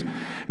exchanges.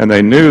 And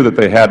they knew that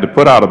they had to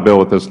put out a bill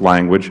with this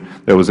language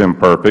that was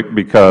imperfect,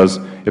 because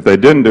if they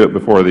didn't do it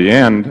before the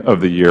end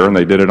of the year, and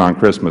they did it on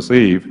Christmas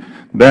Eve,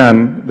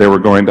 then they were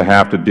going to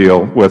have to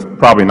deal with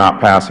probably not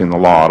passing the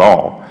law at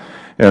all.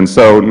 And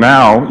so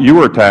now you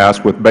were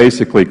tasked with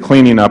basically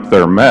cleaning up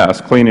their mess,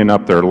 cleaning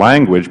up their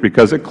language,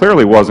 because it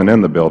clearly wasn't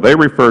in the bill. They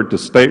referred to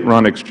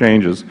State-run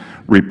exchanges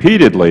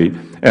repeatedly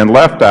and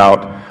left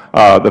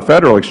out the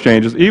Federal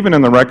exchanges, even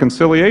in the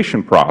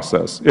reconciliation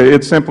process.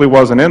 It simply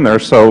wasn't in there.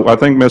 So I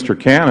think Mr.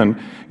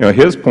 Cannon,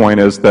 his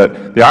point is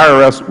that the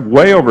IRS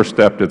way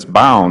overstepped its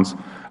bounds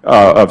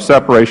of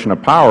separation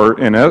of power,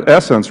 in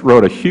essence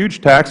wrote a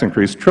huge tax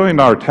increase, $1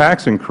 trillion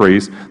tax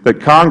increase that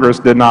Congress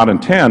did not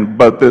intend,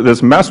 but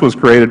this mess was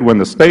created when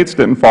the States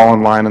didn't fall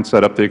in line and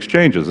set up the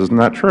exchanges. Isn't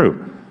that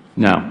true?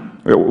 No.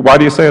 Why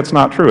do you say it's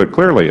not true? It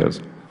clearly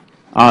is.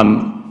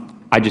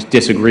 I just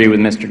disagree with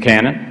Mr.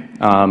 Cannon.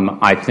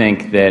 I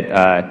think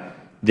that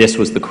this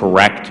was the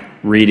correct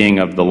reading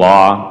of the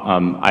law.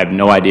 I have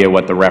no idea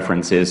what the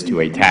reference is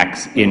to a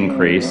tax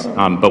increase,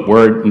 but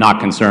we're not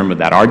concerned with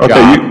that. Our job.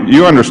 Okay,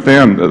 you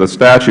understand the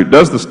statute.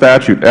 Does the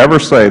statute ever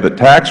say that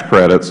tax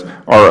credits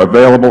are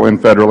available in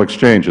Federal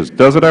exchanges?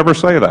 Does it ever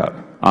say that?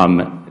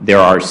 There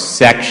are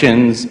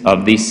sections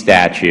of the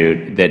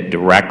statute that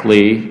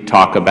directly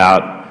talk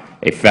about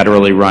a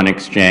federally run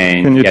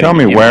exchange. Can you tell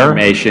me where?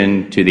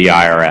 Information to the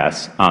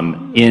IRS.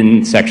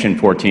 In Section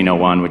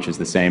 1401, which is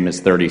the same as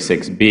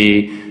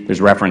 36B, there's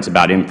reference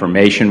about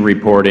information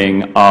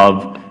reporting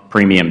of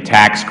premium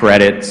tax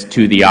credits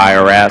to the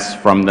IRS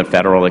from the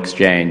Federal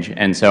exchange.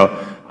 And so,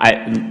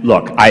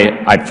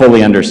 I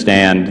fully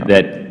understand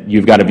that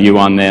you've got a view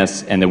on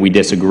this and that we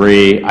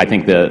disagree. I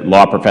think the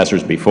law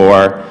professors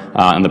before,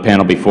 on the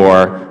panel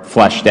before,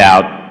 fleshed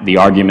out the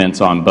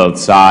arguments on both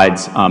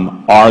sides.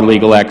 Our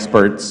legal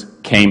experts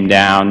came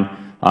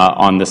down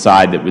on the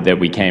side that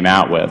we came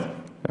out with.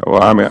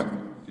 Well, I mean,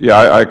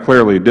 yeah, I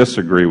clearly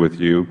disagree with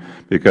you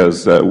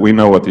because we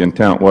know what the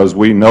intent was.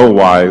 We know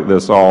why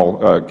this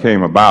all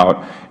came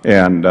about,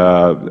 and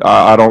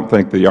I don't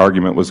think the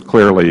argument was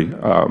clearly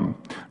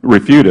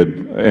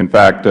refuted. In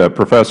fact,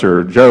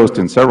 Professor Jost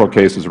in several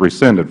cases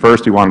rescinded.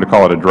 First, he wanted to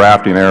call it a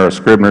drafting error, a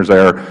Scribner's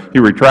error. He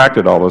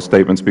retracted all those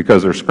statements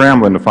because they're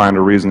scrambling to find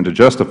a reason to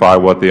justify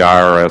what the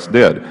IRS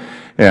did.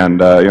 And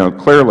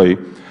clearly,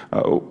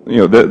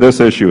 this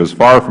issue is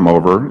far from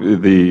over.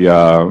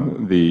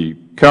 The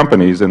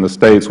companies in the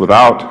states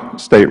without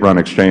state-run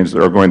exchanges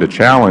are going to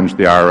challenge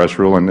the IRS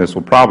rule, and this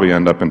will probably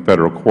end up in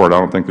Federal court. I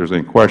don't think there's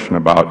any question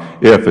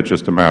about if, it's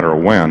just a matter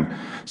of when.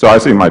 So I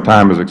see my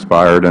time has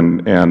expired,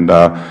 and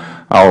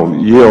I'll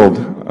yield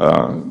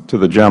to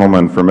the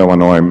gentleman from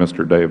Illinois,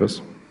 Mr.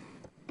 Davis.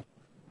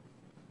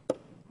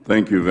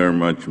 Thank you very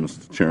much,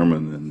 Mr.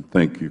 Chairman, and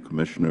thank you,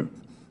 Commissioner.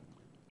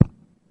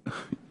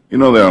 You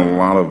know, there are a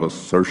lot of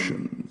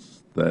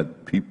assertions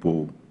that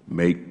people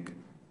make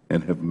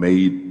and have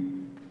made,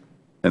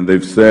 and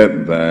they've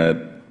said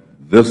that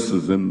this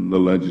is in the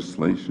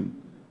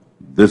legislation,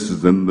 this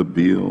is in the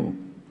bill,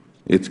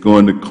 it's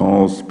going to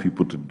cause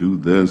people to do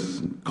this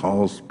and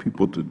cause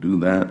people to do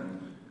that.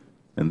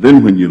 And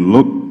then when you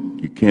look,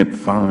 you can't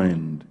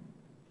find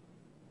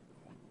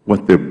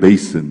what they're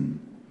basing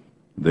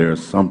their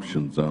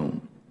assumptions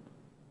on.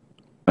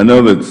 I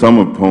know that some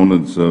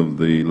opponents of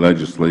the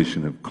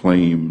legislation have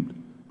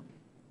claimed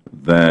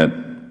that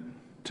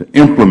to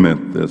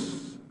implement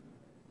this,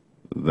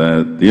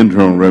 that the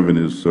Internal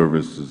Revenue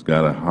Service has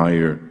got to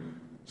hire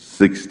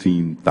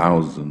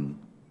 16,000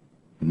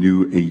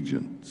 new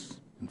agents,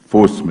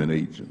 enforcement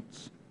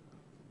agents.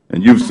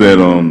 And you've said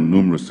on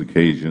numerous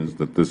occasions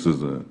that this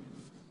is a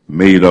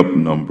made-up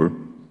number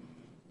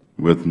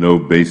with no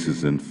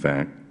basis in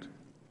fact.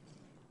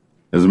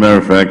 As a matter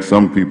of fact,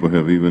 some people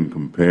have even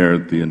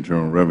compared the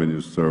Internal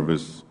Revenue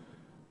Service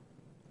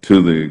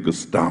to the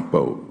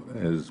Gestapo,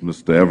 as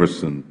Mr.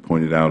 Everson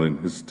pointed out in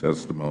his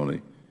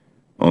testimony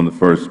on the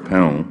first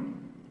panel,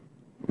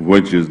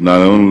 which is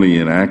not only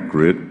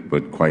inaccurate,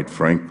 but quite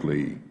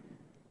frankly,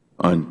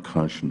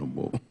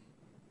 unconscionable,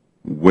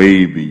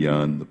 way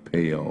beyond the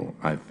pale,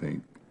 I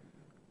think.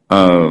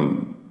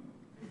 Do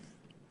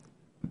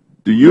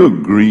you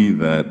agree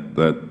that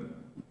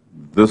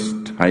this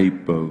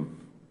type of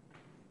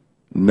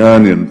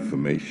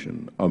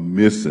non-information or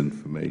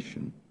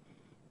misinformation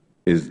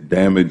is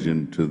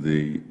damaging to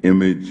the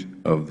image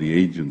of the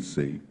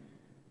agency?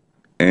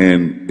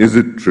 And is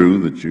it true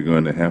that you're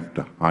going to have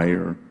to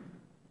hire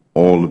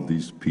all of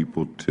these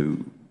people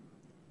to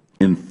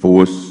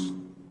enforce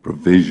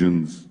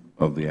provisions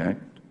of the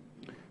Act?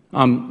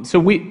 So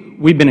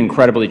we've been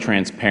incredibly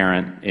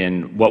transparent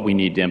in what we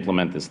need to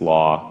implement this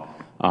law.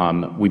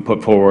 We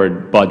put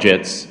forward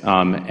budgets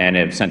and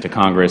have sent to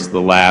Congress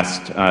the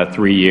last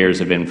 3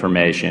 years of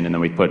information, and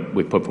then we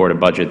put forward a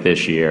budget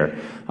this year.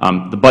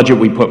 The budget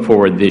we put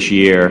forward this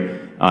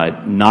year,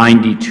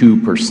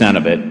 92%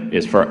 of it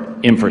is for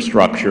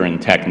infrastructure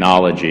and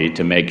technology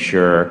to make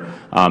sure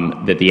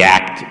that the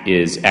Act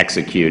is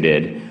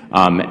executed.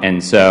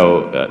 And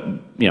so,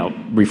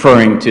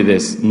 referring to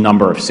this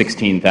number of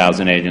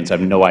 16,000 agents, I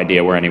have no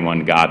idea where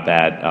anyone got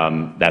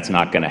that. That's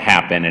not going to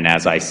happen. And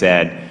as I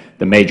said,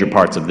 the major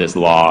parts of this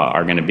law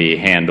are going to be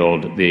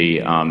handled,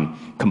 the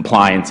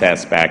compliance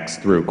aspects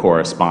through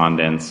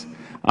correspondence.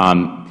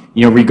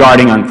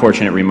 Regarding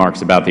unfortunate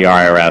remarks about the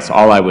IRS,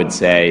 all I would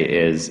say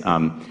is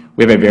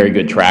we have a very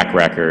good track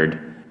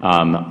record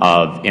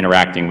of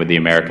interacting with the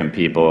American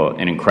people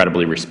in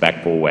incredibly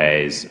respectful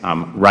ways.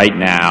 Right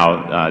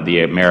now,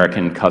 the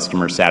American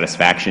Customer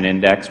Satisfaction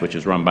Index, which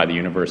is run by the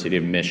University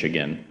of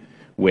Michigan,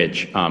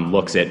 which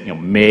looks at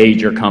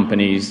major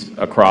companies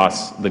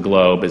across the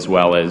globe as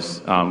well as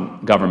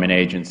government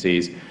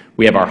agencies.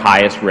 We have our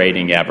highest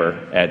rating ever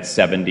at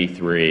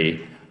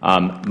 73.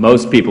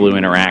 Most people who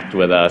interact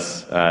with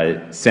us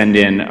send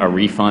in a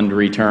refund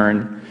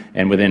return,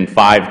 and within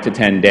 5 to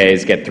 10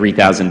 days get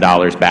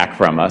 $3,000 back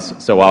from us.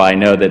 So while I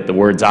know that the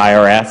words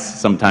IRS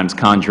sometimes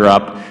conjure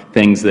up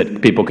things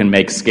that people can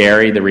make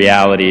scary, the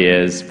reality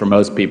is for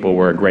most people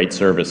we're a great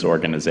service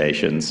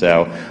organization.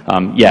 So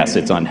yes,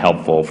 it's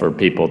unhelpful for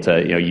people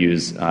to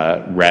use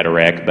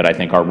rhetoric, but I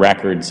think our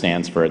record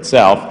stands for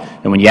itself.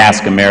 And when you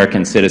ask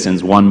American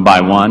citizens one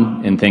by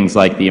one in things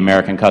like the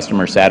American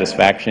Customer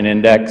Satisfaction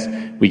Index,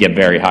 we get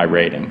very high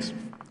ratings.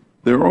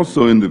 There are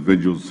also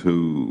individuals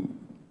who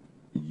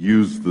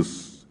use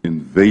this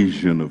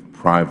invasion of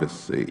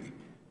privacy.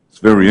 It's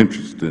very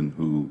interesting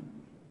who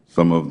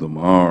some of them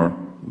are.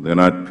 They're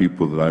not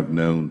people that I've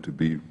known to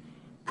be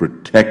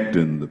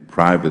protecting the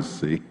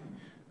privacy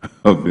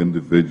of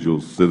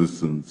individual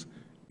citizens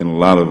in a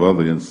lot of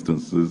other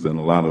instances and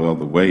a lot of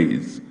other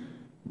ways,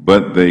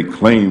 but they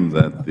claim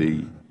that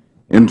the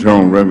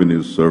Internal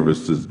Revenue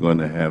Service is going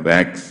to have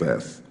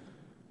access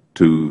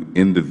to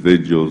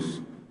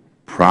individuals'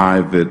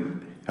 private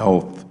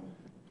health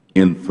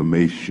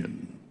information.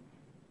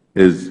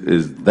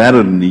 Is that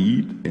a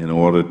need in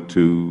order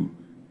to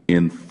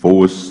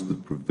enforce the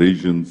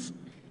provisions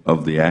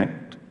of the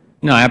Act?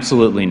 No,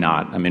 absolutely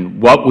not. I mean,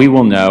 what we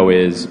will know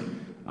is,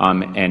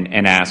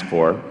 and ask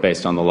for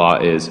based on the law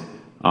is,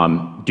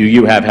 do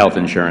you have health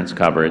insurance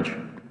coverage?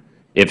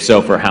 If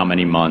so, for how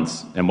many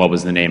months, and what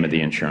was the name of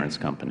the insurance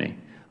company?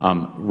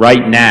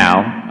 Right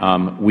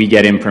now, we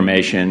get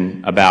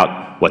information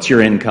about what's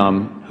your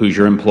income, who's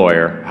your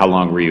employer, how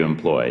long were you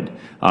employed.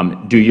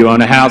 Do you own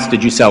a house?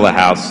 Did you sell a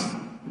house?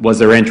 Was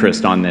there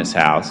interest on this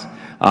house?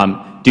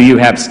 Do you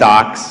have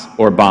stocks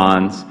or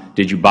bonds?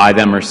 Did you buy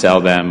them or sell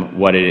them?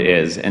 What it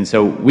is. And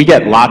so we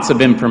get lots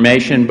of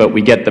information, but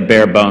we get the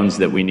bare bones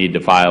that we need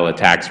to file a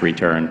tax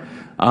return.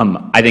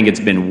 I think it's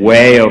been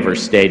way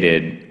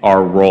overstated,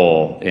 our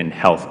role in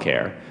health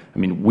care. I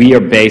mean, we are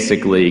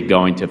basically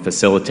going to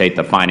facilitate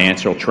the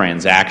financial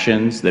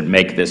transactions that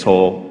make this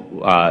whole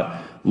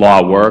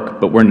law work,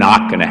 but we're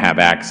not going to have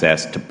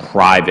access to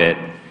private,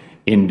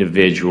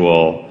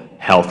 individual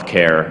health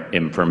care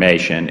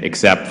information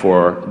except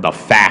for the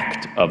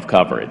fact of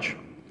coverage.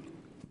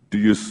 Do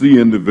you see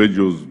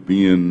individuals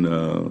being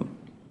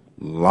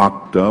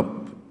locked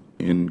up,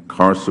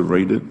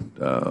 incarcerated,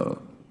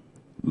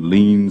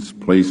 liens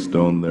placed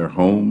on their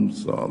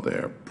homes or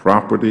their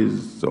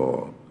properties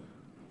or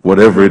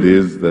whatever it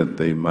is that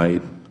they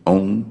might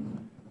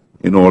own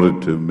in order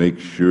to make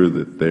sure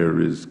that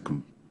there is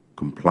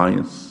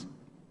compliance?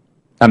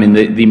 I mean,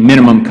 the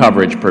minimum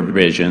coverage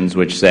provisions,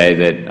 which say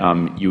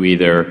that you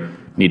either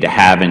need to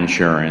have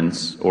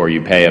insurance or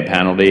you pay a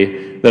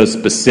penalty, those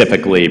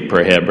specifically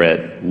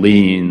prohibit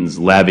liens,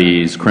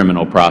 levies,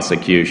 criminal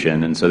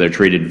prosecution, and so they're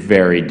treated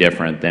very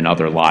different than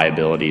other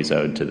liabilities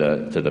owed to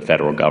the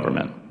federal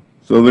government.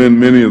 So then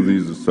many of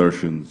these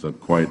assertions are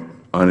quite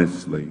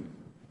honestly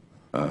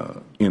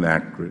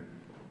inaccurate.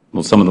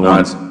 Well, some of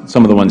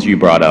the ones you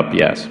brought up,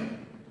 yes.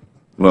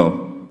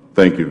 Well,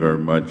 thank you very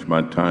much.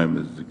 My time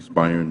is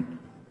expiring,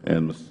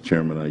 and Mr.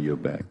 Chairman, I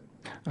yield back.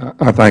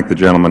 I thank the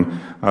gentleman.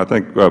 I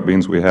think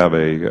being we have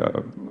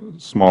a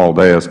small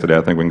dais today,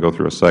 I think we can go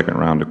through a second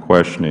round of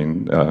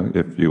questioning,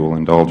 if you will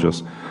indulge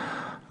us.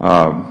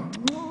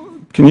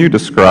 Can you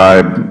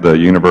describe the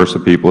universe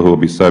of people who will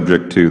be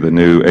subject to the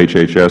new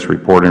HHS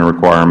reporting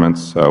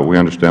requirements? We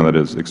understand that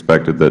it is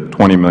expected that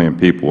 20 million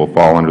people will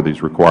fall under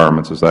these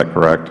requirements. Is that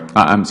correct?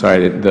 I'm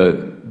sorry,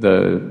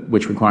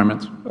 which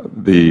requirements?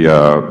 The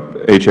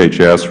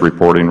HHS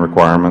reporting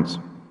requirements.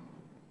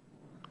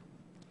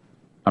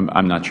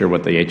 I'm not sure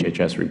what the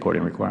HHS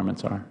reporting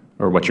requirements are,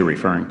 or what you're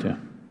referring to.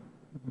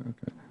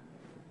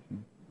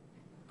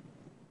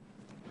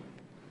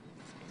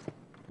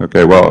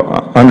 Okay,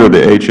 well, under the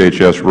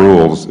HHS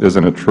rules,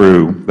 isn't it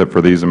true that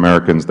for these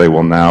Americans, they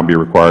will now be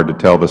required to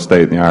tell the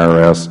State and the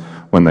IRS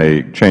when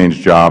they change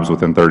jobs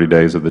within 30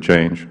 days of the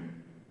change?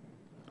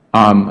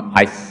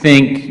 I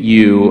think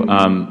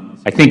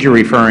you're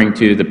referring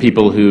to the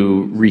people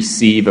who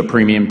receive a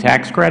premium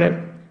tax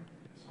credit.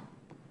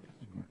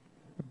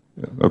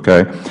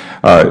 Okay.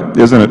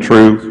 Isn't it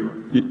true?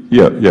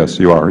 Yes,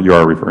 you are. You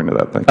are referring to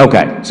that thing.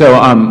 Okay. So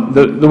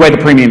the way the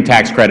premium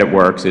tax credit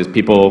works is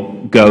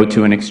people go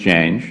to an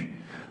exchange.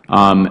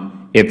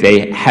 If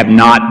they have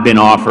not been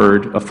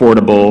offered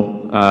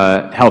affordable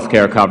health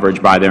care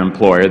coverage by their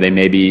employer, they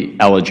may be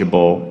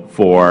eligible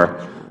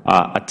for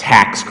a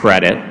tax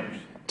credit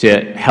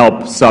to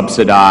help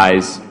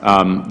subsidize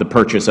the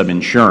purchase of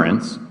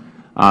insurance.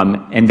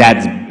 And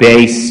that's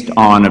based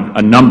on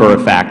a number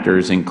of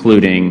factors,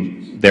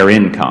 including their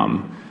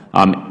income.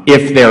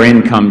 If their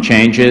income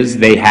changes,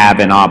 they have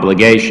an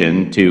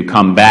obligation to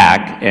come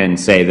back and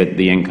say that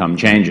the income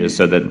changes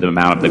so that the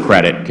amount of the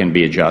credit can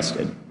be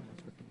adjusted.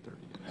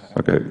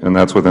 Okay, and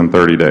that's within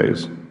 30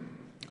 days?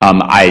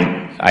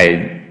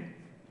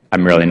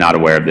 I'm really not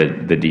aware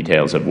of the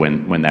details of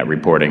when that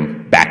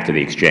reporting back to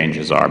the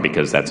exchanges are,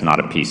 because that's not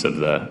a piece of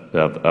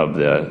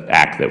the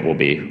Act that we'll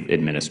be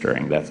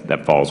administering.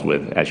 That falls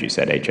with, as you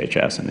said,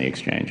 HHS and the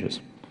exchanges.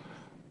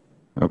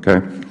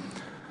 Okay.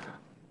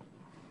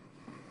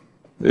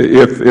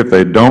 If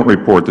they don't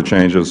report the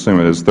changes, assume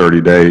it is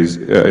 30 days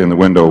in the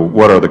window,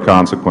 what are the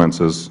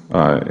consequences,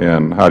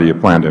 and how do you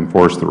plan to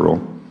enforce the rule?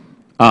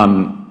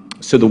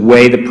 So the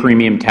way the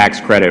premium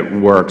tax credit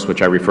works,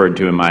 which I referred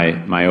to in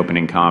my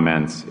opening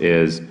comments,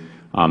 is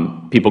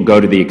people go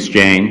to the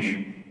exchange,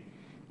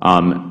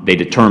 they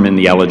determine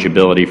the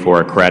eligibility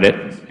for a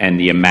credit and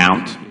the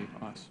amount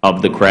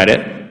of the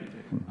credit.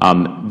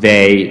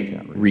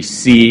 They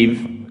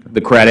receive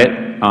the credit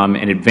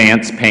in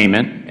advance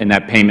payment, and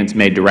that payment's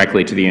made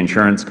directly to the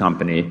insurance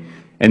company.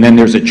 And then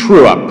there's a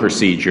true-up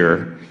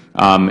procedure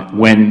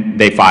when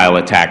they file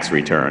a tax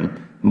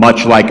return,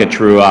 much like a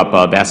true-up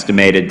of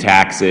estimated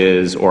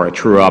taxes or a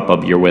true-up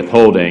of your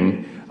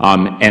withholding.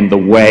 And the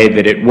way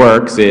that it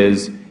works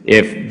is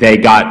if they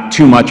got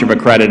too much of a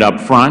credit up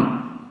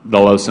front,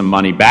 they'll owe some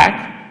money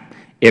back.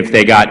 If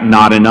they got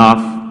not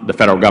enough, the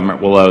Federal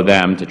Government will owe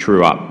them to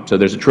true-up. So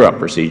there's a true-up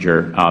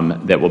procedure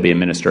that will be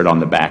administered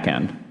on the back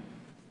end.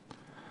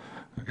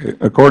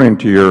 According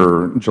to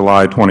your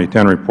July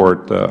 2010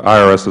 report, the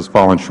IRS has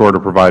fallen short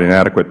of providing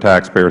adequate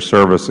taxpayer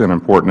service in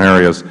important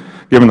areas.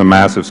 Given the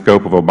massive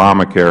scope of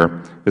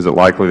Obamacare, is it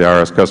likely the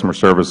IRS customer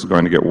service is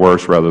going to get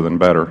worse rather than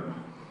better?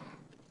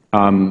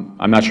 I'm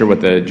not sure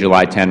what the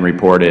July 10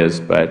 report is,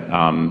 but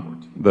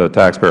the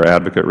Taxpayer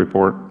Advocate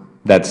report?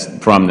 That's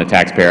from the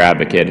Taxpayer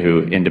Advocate,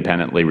 who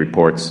independently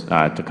reports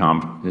to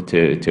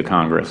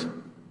Congress.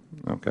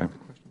 Okay.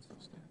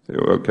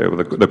 Okay. Well,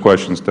 the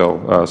question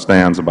still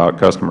stands about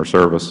customer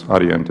service. How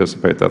do you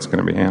anticipate that's going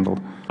to be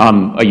handled?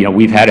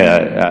 We've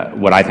had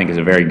what I think is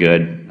a very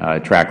good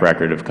track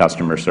record of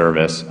customer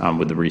service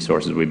with the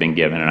resources we've been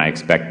given, and I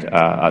expect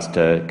us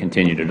to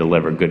continue to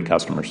deliver good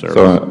customer service.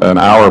 So an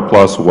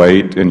hour-plus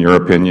wait, in your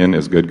opinion,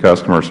 is good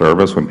customer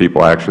service when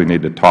people actually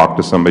need to talk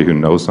to somebody who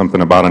knows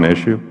something about an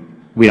issue?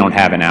 We don't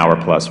have an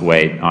hour-plus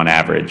wait on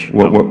average.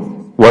 What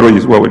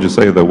would you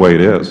say the wait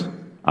is?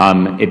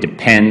 It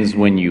depends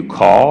when you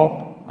call.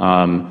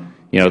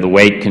 The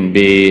wait can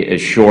be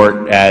as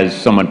short as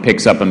someone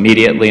picks up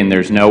immediately and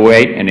there's no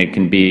wait, and it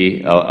can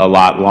be a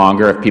lot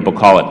longer. If people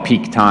call it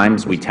peak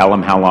times, we tell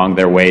them how long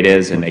their wait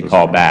is and they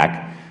call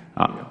back.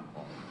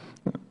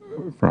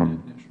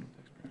 From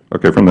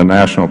the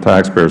National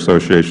Taxpayer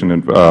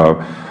Association,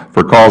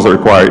 for calls that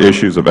require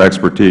issues of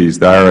expertise,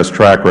 the IRS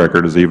track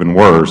record is even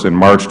worse. In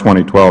March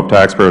 2012,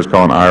 taxpayers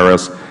calling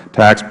IRS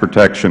Tax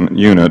Protection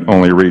Unit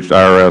only reached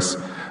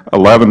IRS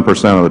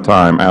 11% of the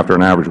time after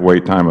an average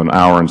wait time of 1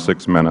 hour and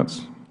 6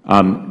 minutes.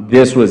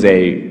 This was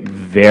a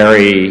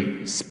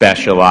very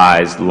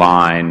specialized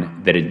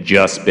line that had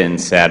just been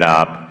set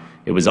up.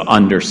 It was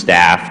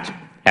understaffed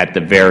at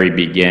the very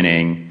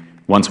beginning.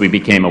 Once we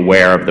became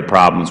aware of the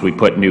problems, we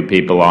put new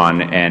people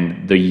on,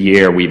 and the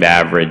year we've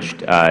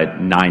averaged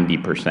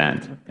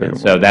 90%. Okay.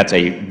 So that's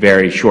a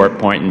very short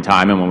point in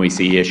time, and when we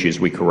see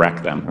issues, we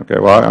correct them. Okay.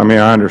 Well, I mean,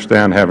 I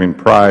understand having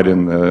pride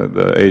in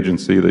the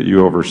agency that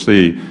you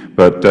oversee,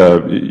 but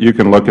you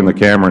can look in the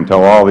camera and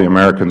tell all the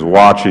Americans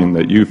watching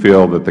that you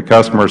feel that the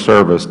customer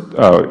service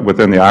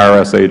within the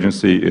IRS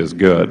agency is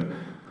good.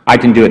 I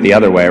can do it the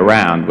other way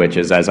around, which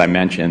is, as I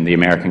mentioned, the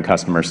American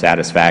Customer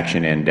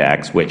Satisfaction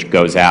Index, which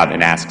goes out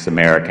and asks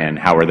American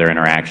how are their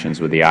interactions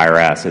with the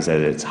IRS, is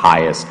at its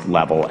highest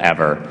level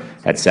ever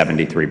at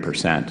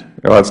 73%.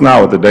 Well, that's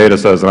not what the data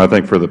says, and I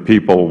think for the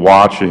people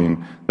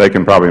watching, they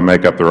can probably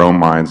make up their own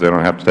minds. They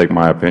don't have to take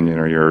my opinion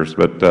or yours.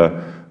 But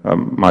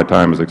my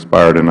time has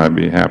expired, and I'd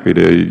be happy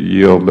to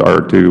yield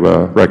or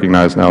to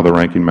recognize now the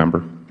ranking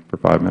member for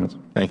 5 minutes.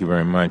 Thank you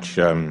very much.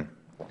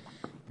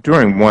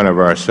 During one of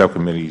our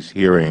subcommittee's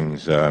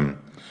hearings,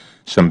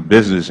 some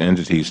business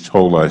entities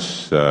told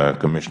us,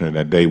 Commissioner,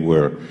 that they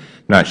were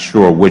not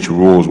sure which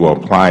rules will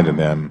apply to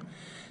them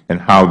and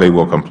how they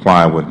will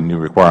comply with new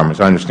requirements.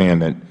 I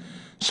understand that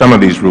some of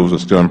these rules are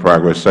still in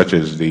progress, such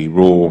as the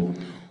rule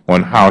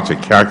on how to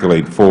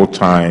calculate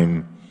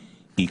full-time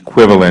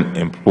equivalent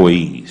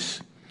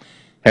employees.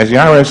 Has the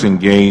IRS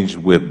engaged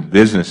with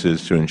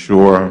businesses to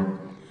ensure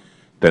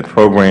that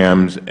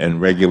programs and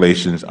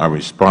regulations are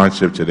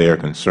responsive to their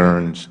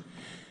concerns?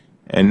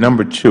 And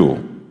number two,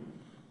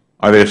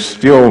 are there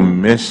still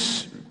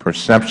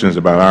misperceptions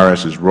about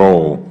IRS's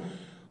role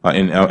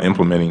in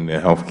implementing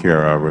the health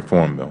care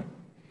reform bill?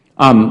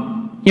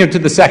 To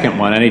the second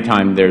one,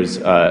 anytime there's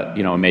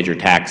a major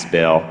tax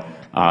bill,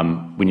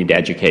 we need to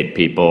educate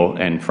people,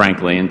 and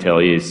frankly, until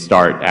you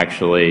start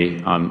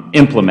actually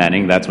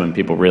implementing, that's when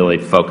people really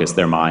focus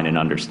their mind and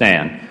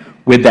understand.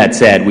 With that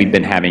said, we've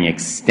been having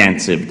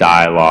extensive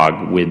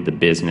dialogue with the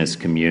business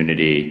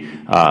community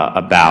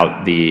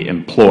about the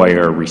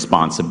employer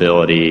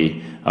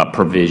responsibility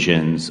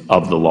provisions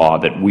of the law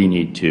that we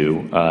need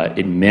to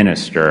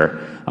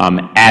administer.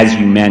 As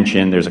you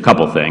mentioned, there's a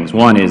couple things.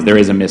 One is there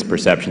is a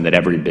misperception that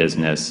every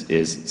business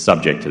is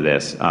subject to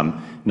this.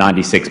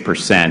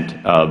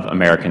 96% of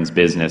Americans'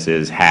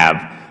 businesses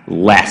have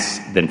less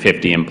than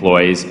 50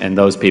 employees, and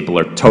those people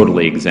are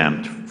totally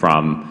exempt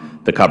from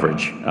the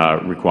coverage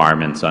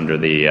requirements under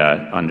the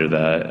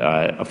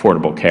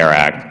Affordable Care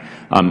Act.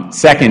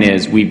 Second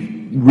is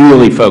we've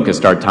really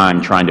focused our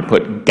time trying to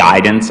put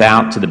guidance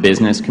out to the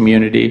business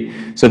community.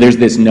 So there's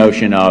this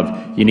notion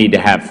of you need to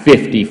have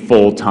 50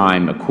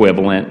 full-time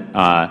equivalent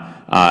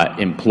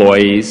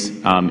employees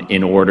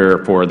in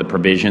order for the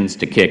provisions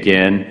to kick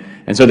in.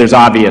 And so there's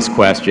obvious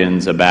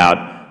questions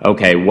about,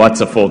 okay,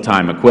 what's a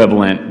full-time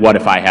equivalent? What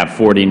if I have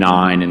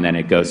 49 and then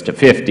it goes to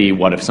 50?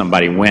 What if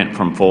somebody went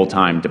from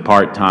full-time to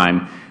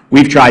part-time?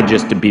 We've tried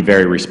just to be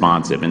very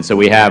responsive. And so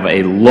we have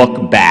a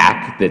look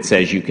back that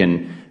says you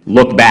can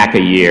look back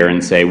a year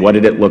and say, what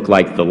did it look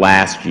like the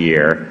last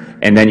year?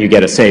 And then you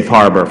get a safe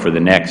harbor for the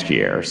next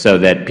year so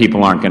that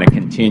people aren't going to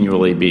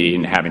continually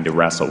be having to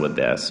wrestle with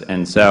this.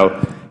 And so,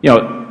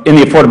 in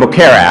the Affordable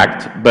Care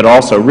Act, but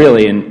also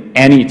really in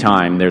any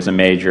time there's a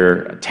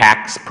major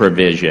tax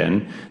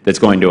provision that's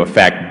going to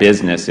affect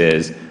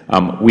businesses,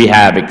 we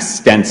have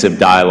extensive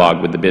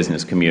dialogue with the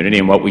business community.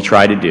 And what we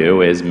try to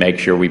do is make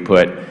sure we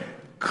put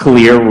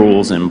clear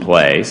rules in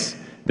place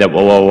that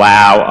will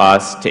allow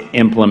us to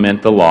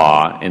implement the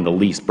law in the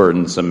least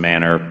burdensome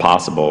manner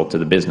possible to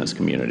the business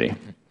community.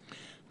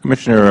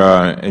 Commissioner,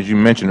 as you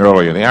mentioned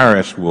earlier, the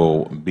IRS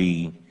will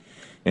be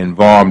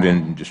involved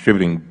in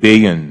distributing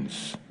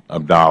billions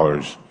of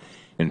dollars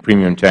in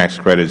premium tax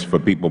credits for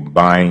people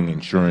buying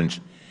insurance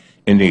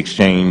in the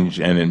exchange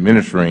and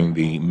administering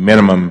the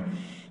minimum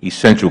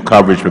essential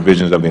coverage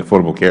provisions of the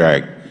Affordable Care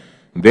Act.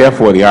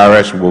 Therefore, the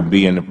IRS will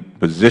be in a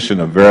position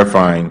of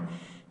verifying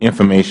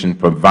information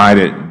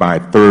provided by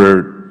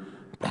third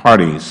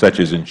parties, such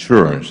as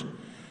insurers.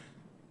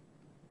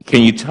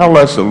 Can you tell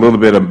us a little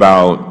bit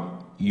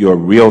about your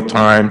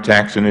real-time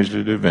tax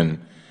initiative, and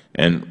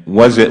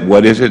what is it,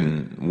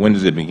 and when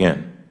does it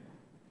begin?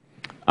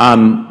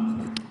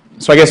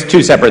 So I guess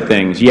two separate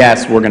things.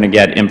 Yes, we're going to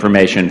get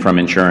information from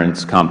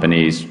insurance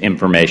companies,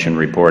 information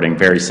reporting,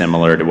 very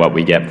similar to what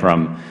we get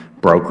from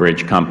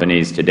brokerage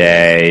companies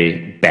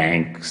today,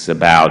 banks,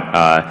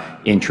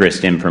 about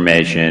interest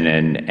information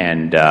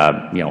and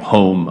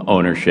home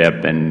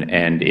ownership and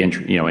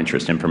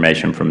interest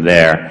information from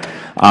there.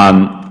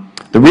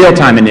 The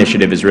real-time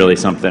initiative is really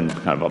something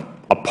kind of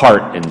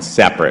apart and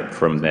separate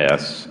from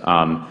this.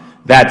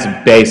 That's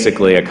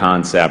basically a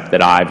concept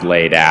that I've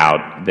laid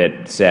out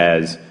that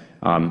says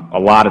a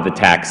lot of the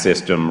tax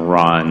system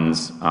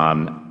runs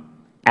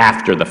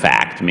after the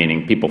fact,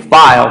 meaning people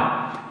file,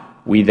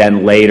 we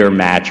then later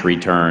match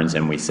returns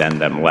and we send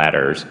them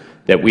letters,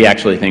 that we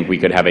actually think we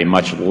could have a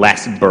much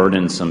less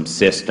burdensome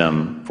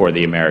system for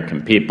the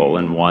American people,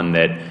 and one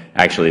that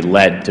actually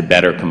led to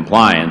better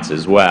compliance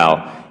as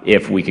well,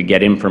 if we could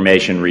get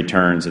information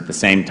returns at the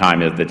same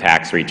time as the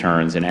tax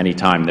returns, and any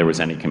time there was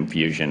any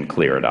confusion,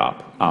 clear it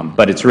up.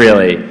 But it's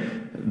really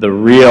the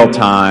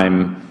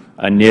real-time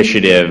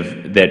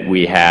initiative that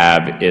we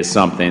have is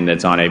something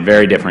that's on a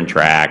very different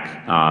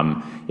track.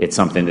 It's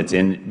something that's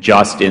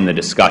just in the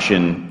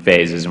discussion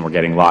phases, and we're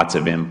getting lots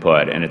of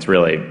input, and it's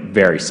really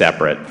very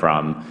separate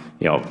from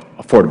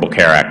Affordable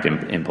Care Act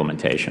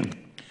implementation.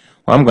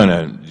 Well, I'm going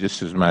to,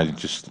 just as my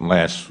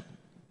last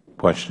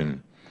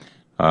question,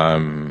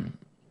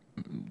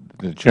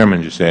 the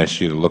Chairman just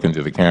asked you to look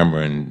into the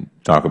camera and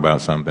talk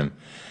about something.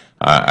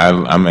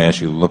 I'm going to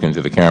ask you to look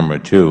into the camera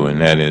too, and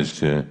that is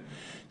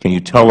can you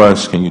tell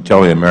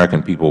the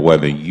American people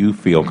whether you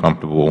feel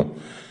comfortable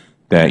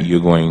that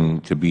you're going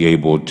to be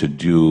able to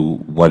do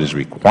what is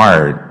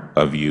required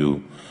of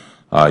you,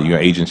 your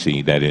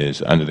agency, that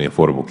is, under the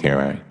Affordable Care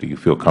Act? Do you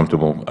feel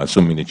comfortable,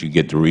 assuming that you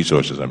get the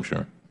resources, I'm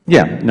sure?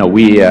 Yeah. No,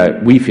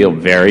 we feel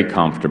very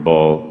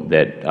comfortable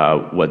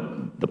that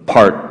what the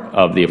part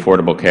of the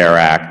Affordable Care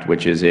Act,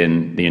 which is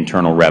in the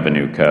Internal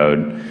Revenue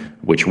Code,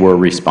 which we're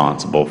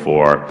responsible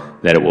for,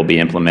 that it will be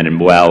implemented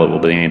well, it will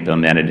be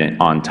implemented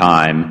on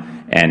time,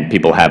 and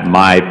people have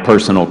my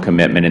personal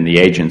commitment and the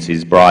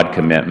agency's broad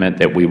commitment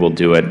that we will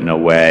do it in a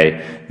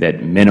way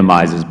that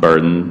minimizes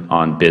burden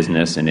on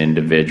business and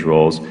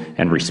individuals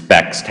and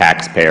respects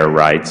taxpayer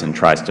rights and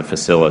tries to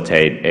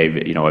facilitate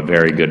a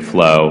very good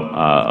flow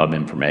of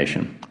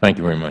information. Thank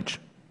you very much.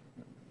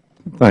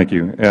 Thank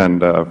you. And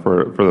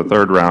for the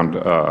third round,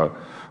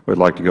 we'd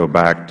like to go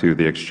back to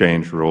the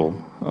exchange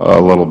rule a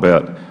little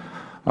bit.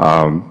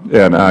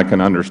 And I can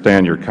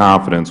understand your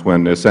confidence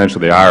when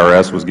essentially the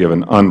IRS was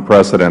given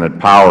unprecedented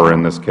power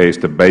in this case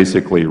to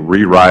basically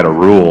rewrite a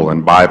rule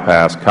and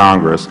bypass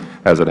Congress,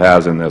 as it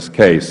has in this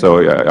case.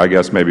 So I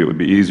guess maybe it would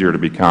be easier to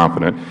be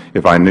confident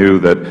if I knew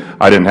that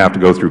I didn't have to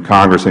go through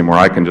Congress anymore.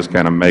 I can just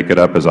kind of make it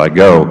up as I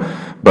go.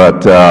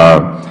 But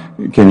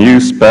can you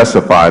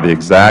specify the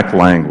exact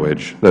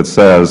language that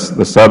says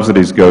the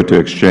subsidies go to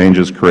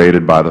exchanges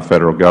created by the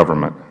Federal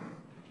Government?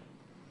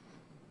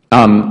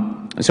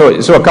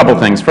 So a couple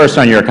things. First,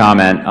 on your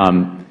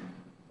comment,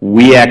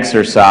 we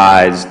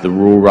exercise the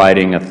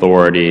rule-writing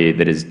authority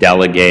that is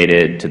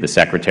delegated to the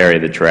Secretary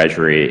of the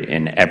Treasury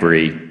in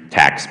every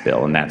tax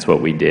bill, and that's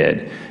what we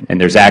did.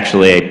 And there's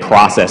actually a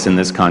process in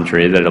this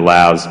country that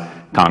allows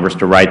Congress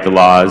to write the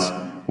laws.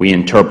 We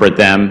interpret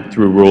them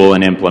through rule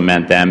and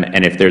implement them,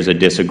 and if there's a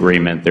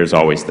disagreement, there's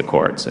always the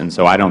courts. And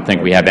so I don't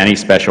think we have any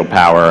special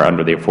power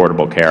under the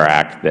Affordable Care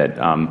Act that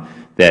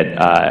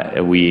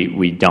that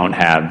we don't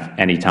have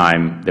any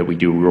time that we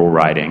do rule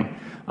writing.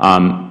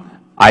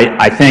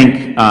 I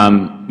think,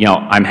 you know,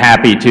 I'm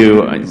happy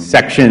to,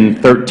 Section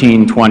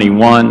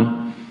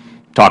 1321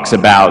 talks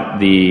about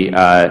the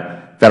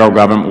Federal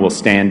government will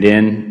stand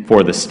in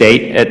for the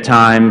state at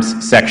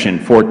times. Section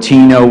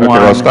 1401 okay,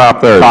 well, stop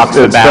there. talks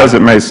It about, says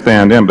it may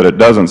stand in, but it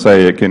doesn't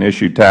say it can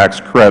issue tax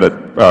credit,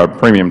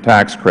 premium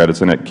tax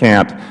credits, and it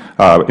can't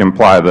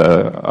imply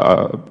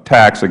the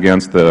tax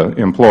against the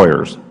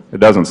employers. It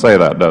doesn't say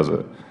that, does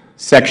it?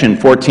 Section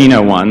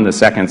 1401, the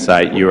second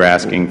site you were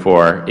asking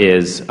for,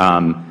 is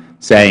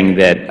saying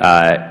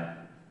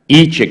that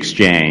each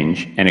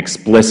exchange, and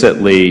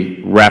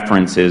explicitly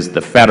references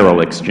the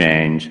Federal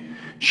exchange,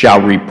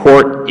 shall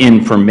report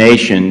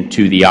information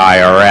to the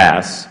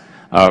IRS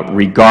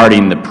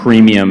regarding the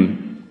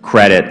premium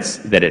credits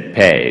that it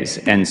pays.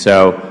 And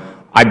so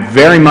I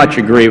very much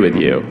agree with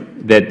you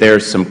that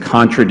there's some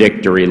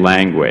contradictory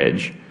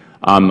language.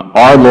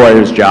 Our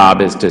lawyer's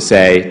job is to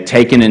say,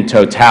 taken in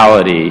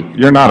totality.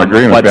 You're not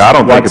agreeing with me. I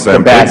don't think it's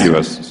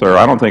ambiguous, sir.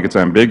 I don't think it's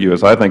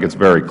ambiguous. I think it's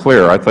very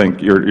clear. I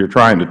think you're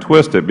trying to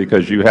twist it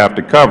because you have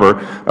to cover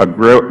a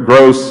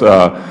gross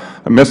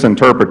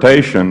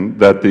misinterpretation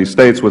that the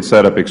states would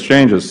set up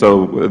exchanges.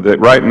 So that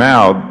right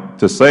now,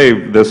 to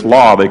save this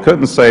law, they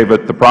couldn't save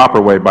it the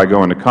proper way by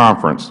going to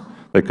conference.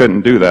 They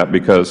couldn't do that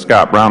because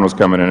Scott Brown was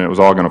coming in and it was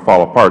all going to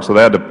fall apart. So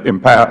they had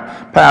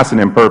to pass an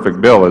imperfect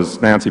bill,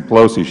 as Nancy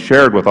Pelosi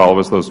shared with all of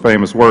us those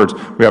famous words,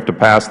 we have to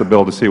pass the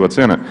bill to see what's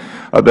in it.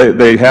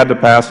 They had to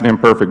pass an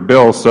imperfect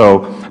bill,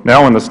 so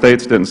now when the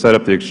states didn't set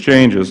up the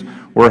exchanges,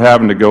 we're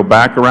having to go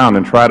back around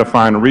and try to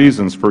find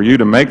reasons for you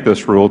to make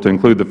this rule to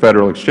include the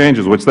Federal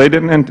exchanges, which they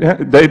did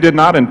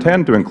not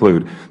intend to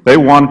include. They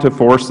wanted to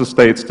force the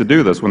states to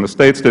do this. When the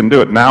states didn't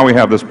do it, now we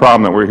have this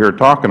problem that we're here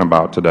talking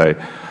about today.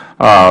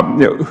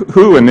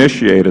 Who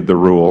initiated the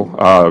rule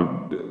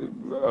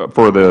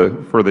for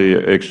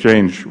the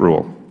exchange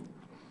rule?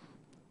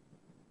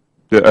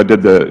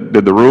 Did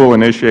the rule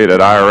initiate at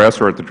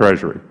IRS or at the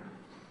Treasury?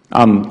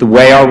 The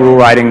way our rule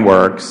writing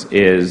works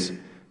is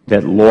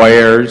that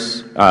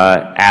lawyers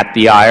at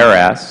the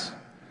IRS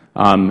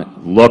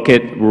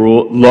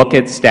look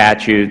at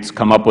statutes,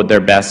 come up with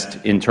their best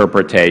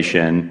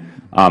interpretation.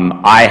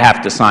 I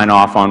have to sign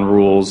off on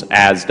rules,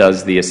 as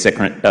does the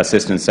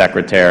Assistant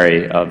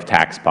Secretary of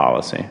Tax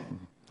Policy.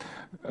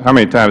 How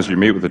many times did you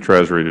meet with the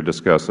Treasury to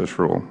discuss this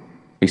rule?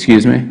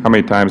 Excuse me? How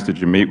many times did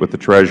you meet with the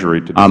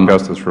Treasury to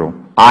discuss this rule?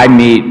 I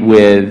meet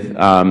with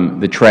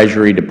the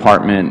Treasury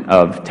Department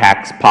of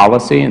Tax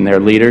Policy and their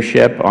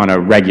leadership on a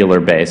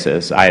regular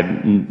basis. I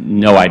have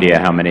no idea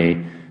how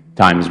many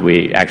times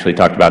we actually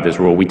talked about this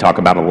rule. We talk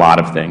about a lot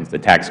of things. The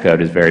tax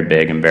code is very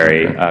big and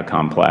very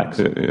complex.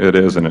 It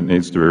is, and it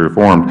needs to be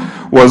reformed.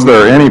 Was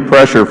there any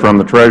pressure from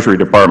the Treasury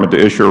Department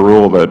to issue a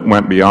rule that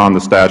went beyond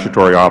the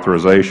statutory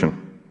authorization?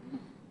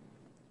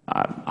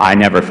 I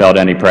never felt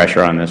any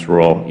pressure on this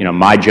rule. You know,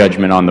 my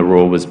judgment on the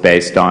rule was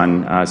based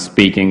on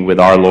speaking with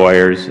our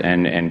lawyers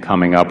and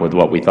coming up with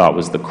what we thought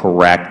was the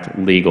correct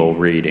legal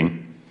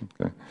reading.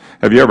 Okay.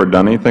 Have you ever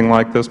done anything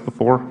like this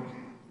before?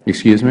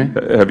 Excuse me?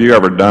 Have you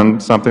ever done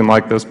something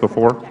like this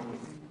before?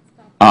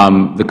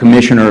 The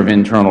Commissioner of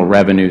Internal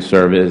Revenue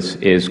Service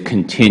is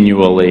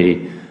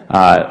continually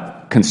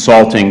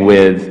consulting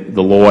with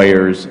the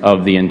lawyers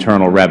of the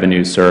Internal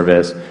Revenue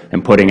Service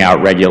and putting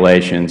out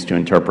regulations to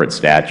interpret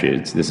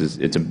statutes.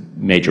 It's a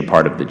major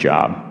part of the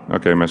job.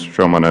 Okay, Mr.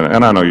 Shulman,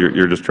 and I know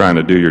you're just trying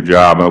to do your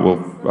job.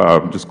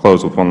 We'll just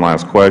close with one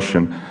last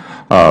question.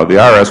 The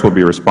IRS will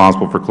be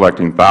responsible for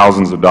collecting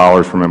thousands of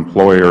dollars from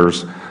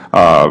employers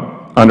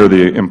under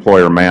the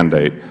employer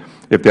mandate.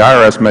 If the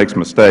IRS makes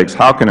mistakes,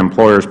 how can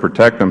employers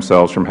protect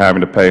themselves from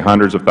having to pay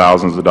hundreds of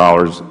thousands of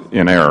dollars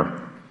in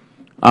error?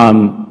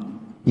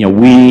 You know,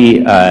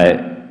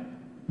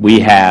 we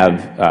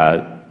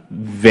have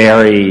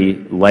very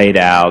laid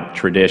out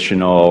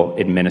traditional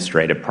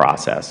administrative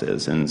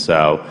processes, and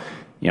so,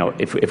 you know,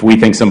 if we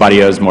think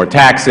somebody owes more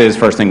taxes,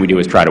 first thing we do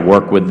is try to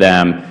work with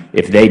them.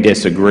 If they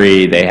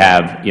disagree, they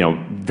have, you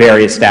know,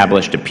 very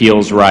established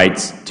appeals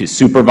rights to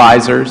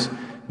supervisors.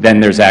 Then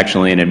there's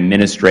actually an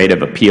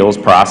administrative appeals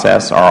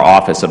process, our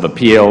Office of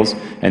Appeals,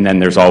 and then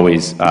there's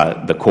always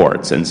the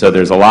courts. And so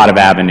there's a lot of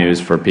avenues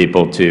for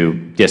people to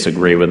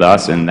disagree with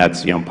us, and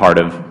that's, you know, part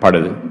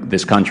of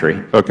this country.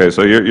 Okay,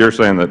 so you're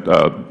saying that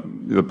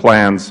the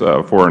plans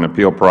for an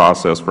appeal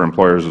process for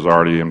employers is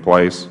already in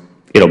place?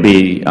 It'll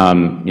be, you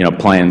know,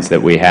 plans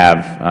that we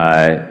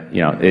have,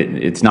 you know,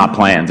 it's not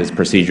plans, it's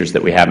procedures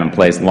that we have in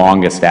place,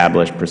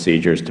 long-established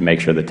procedures to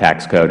make sure the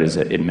tax code is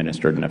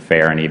administered in a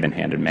fair and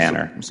even-handed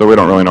manner. So we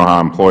don't really know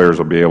how employers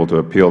will be able to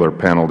appeal their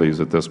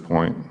penalties at this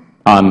point?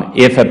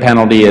 If a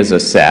penalty is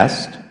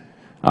assessed,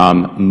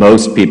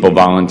 most people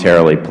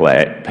voluntarily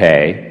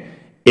pay.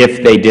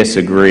 If they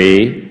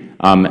disagree,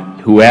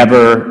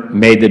 whoever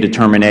made the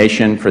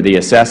determination for the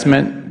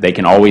assessment, they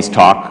can always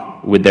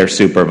talk with their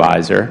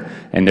supervisor,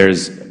 and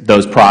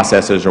those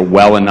processes are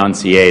well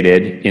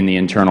enunciated in the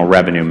Internal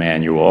Revenue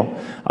Manual.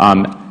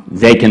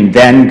 They can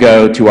then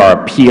go to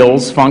our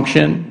appeals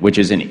function, which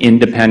is an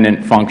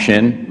independent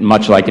function,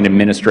 much like an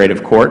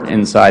administrative court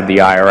inside the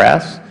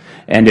IRS.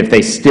 And if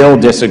they still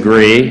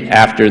disagree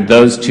after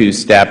those two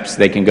steps,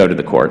 they can go to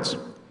the courts.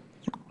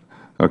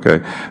 Okay.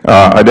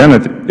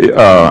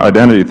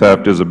 Identity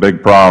theft is a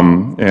big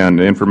problem, and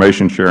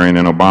information sharing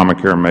in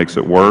Obamacare makes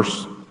it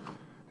worse.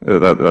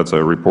 That's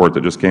a report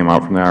that just came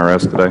out from the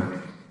IRS today.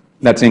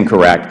 That's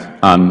incorrect.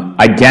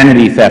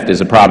 Identity theft is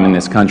a problem in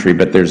this country,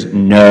 but there's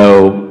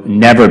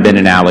never been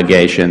an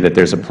allegation that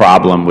there's a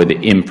problem with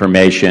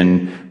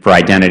information for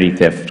identity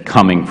theft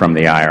coming from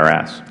the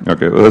IRS.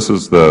 Okay. Well, this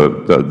is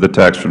the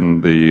text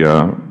from the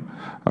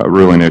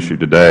ruling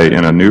issued today.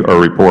 In a new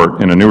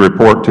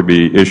report to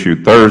be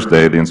issued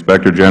Thursday, the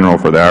Inspector General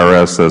for the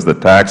IRS says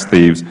that tax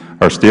thieves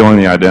are stealing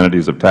the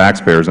identities of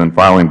taxpayers and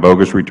filing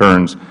bogus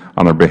returns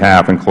on their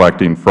behalf and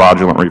collecting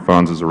fraudulent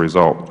refunds as a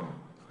result.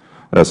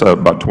 That's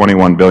about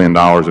 $21 billion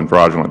in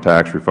fraudulent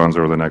tax refunds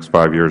over the next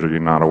 5 years. Are you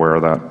not aware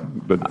of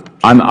that?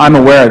 I'm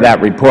aware of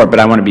that report, but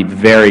I want to be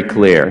very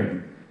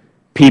clear.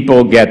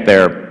 People get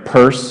their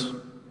purse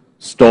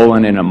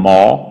stolen in a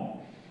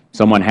mall.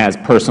 Someone has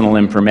personal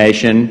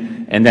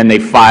information, and then they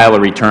file a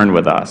return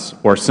with us.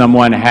 Or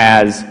someone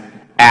has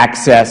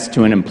access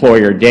to an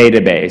employer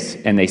database,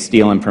 and they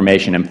steal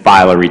information and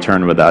file a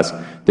return with us.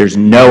 There's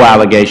no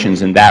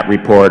allegations in that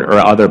report or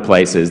other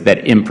places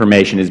that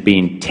information is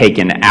being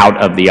taken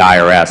out of the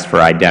IRS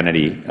for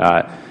identity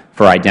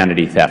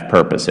theft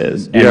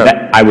purposes. And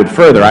I would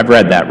further, I've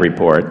read that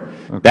report.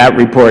 Okay. That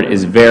report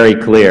is very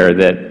clear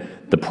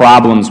that the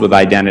problems with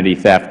identity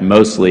theft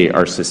mostly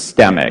are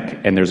systemic,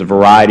 and there's a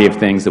variety of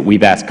things that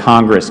we've asked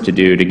Congress to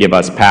do to give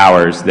us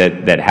powers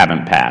that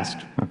haven't passed.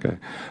 Okay.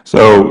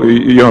 So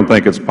you don't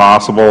think it's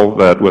possible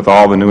that with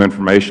all the new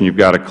information you've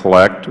got to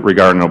collect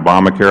regarding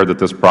Obamacare that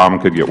this problem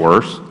could get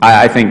worse?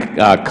 I think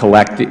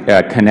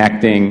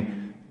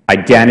connecting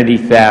identity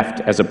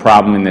theft as a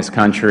problem in this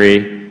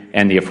country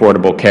and the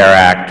Affordable Care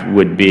Act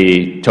would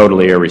be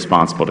totally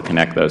irresponsible to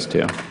connect those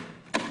two.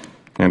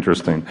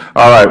 Interesting.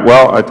 All right.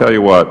 Well, I tell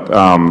you what,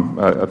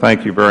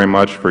 thank you very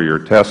much for your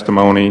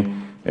testimony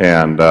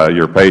and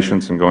your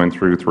patience in going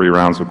through 3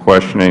 rounds of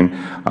questioning.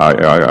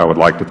 I would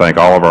like to thank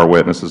all of our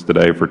witnesses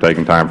today for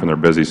taking time from their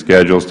busy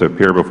schedules to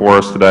appear before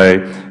us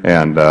today,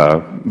 and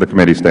the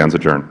committee stands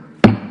adjourned.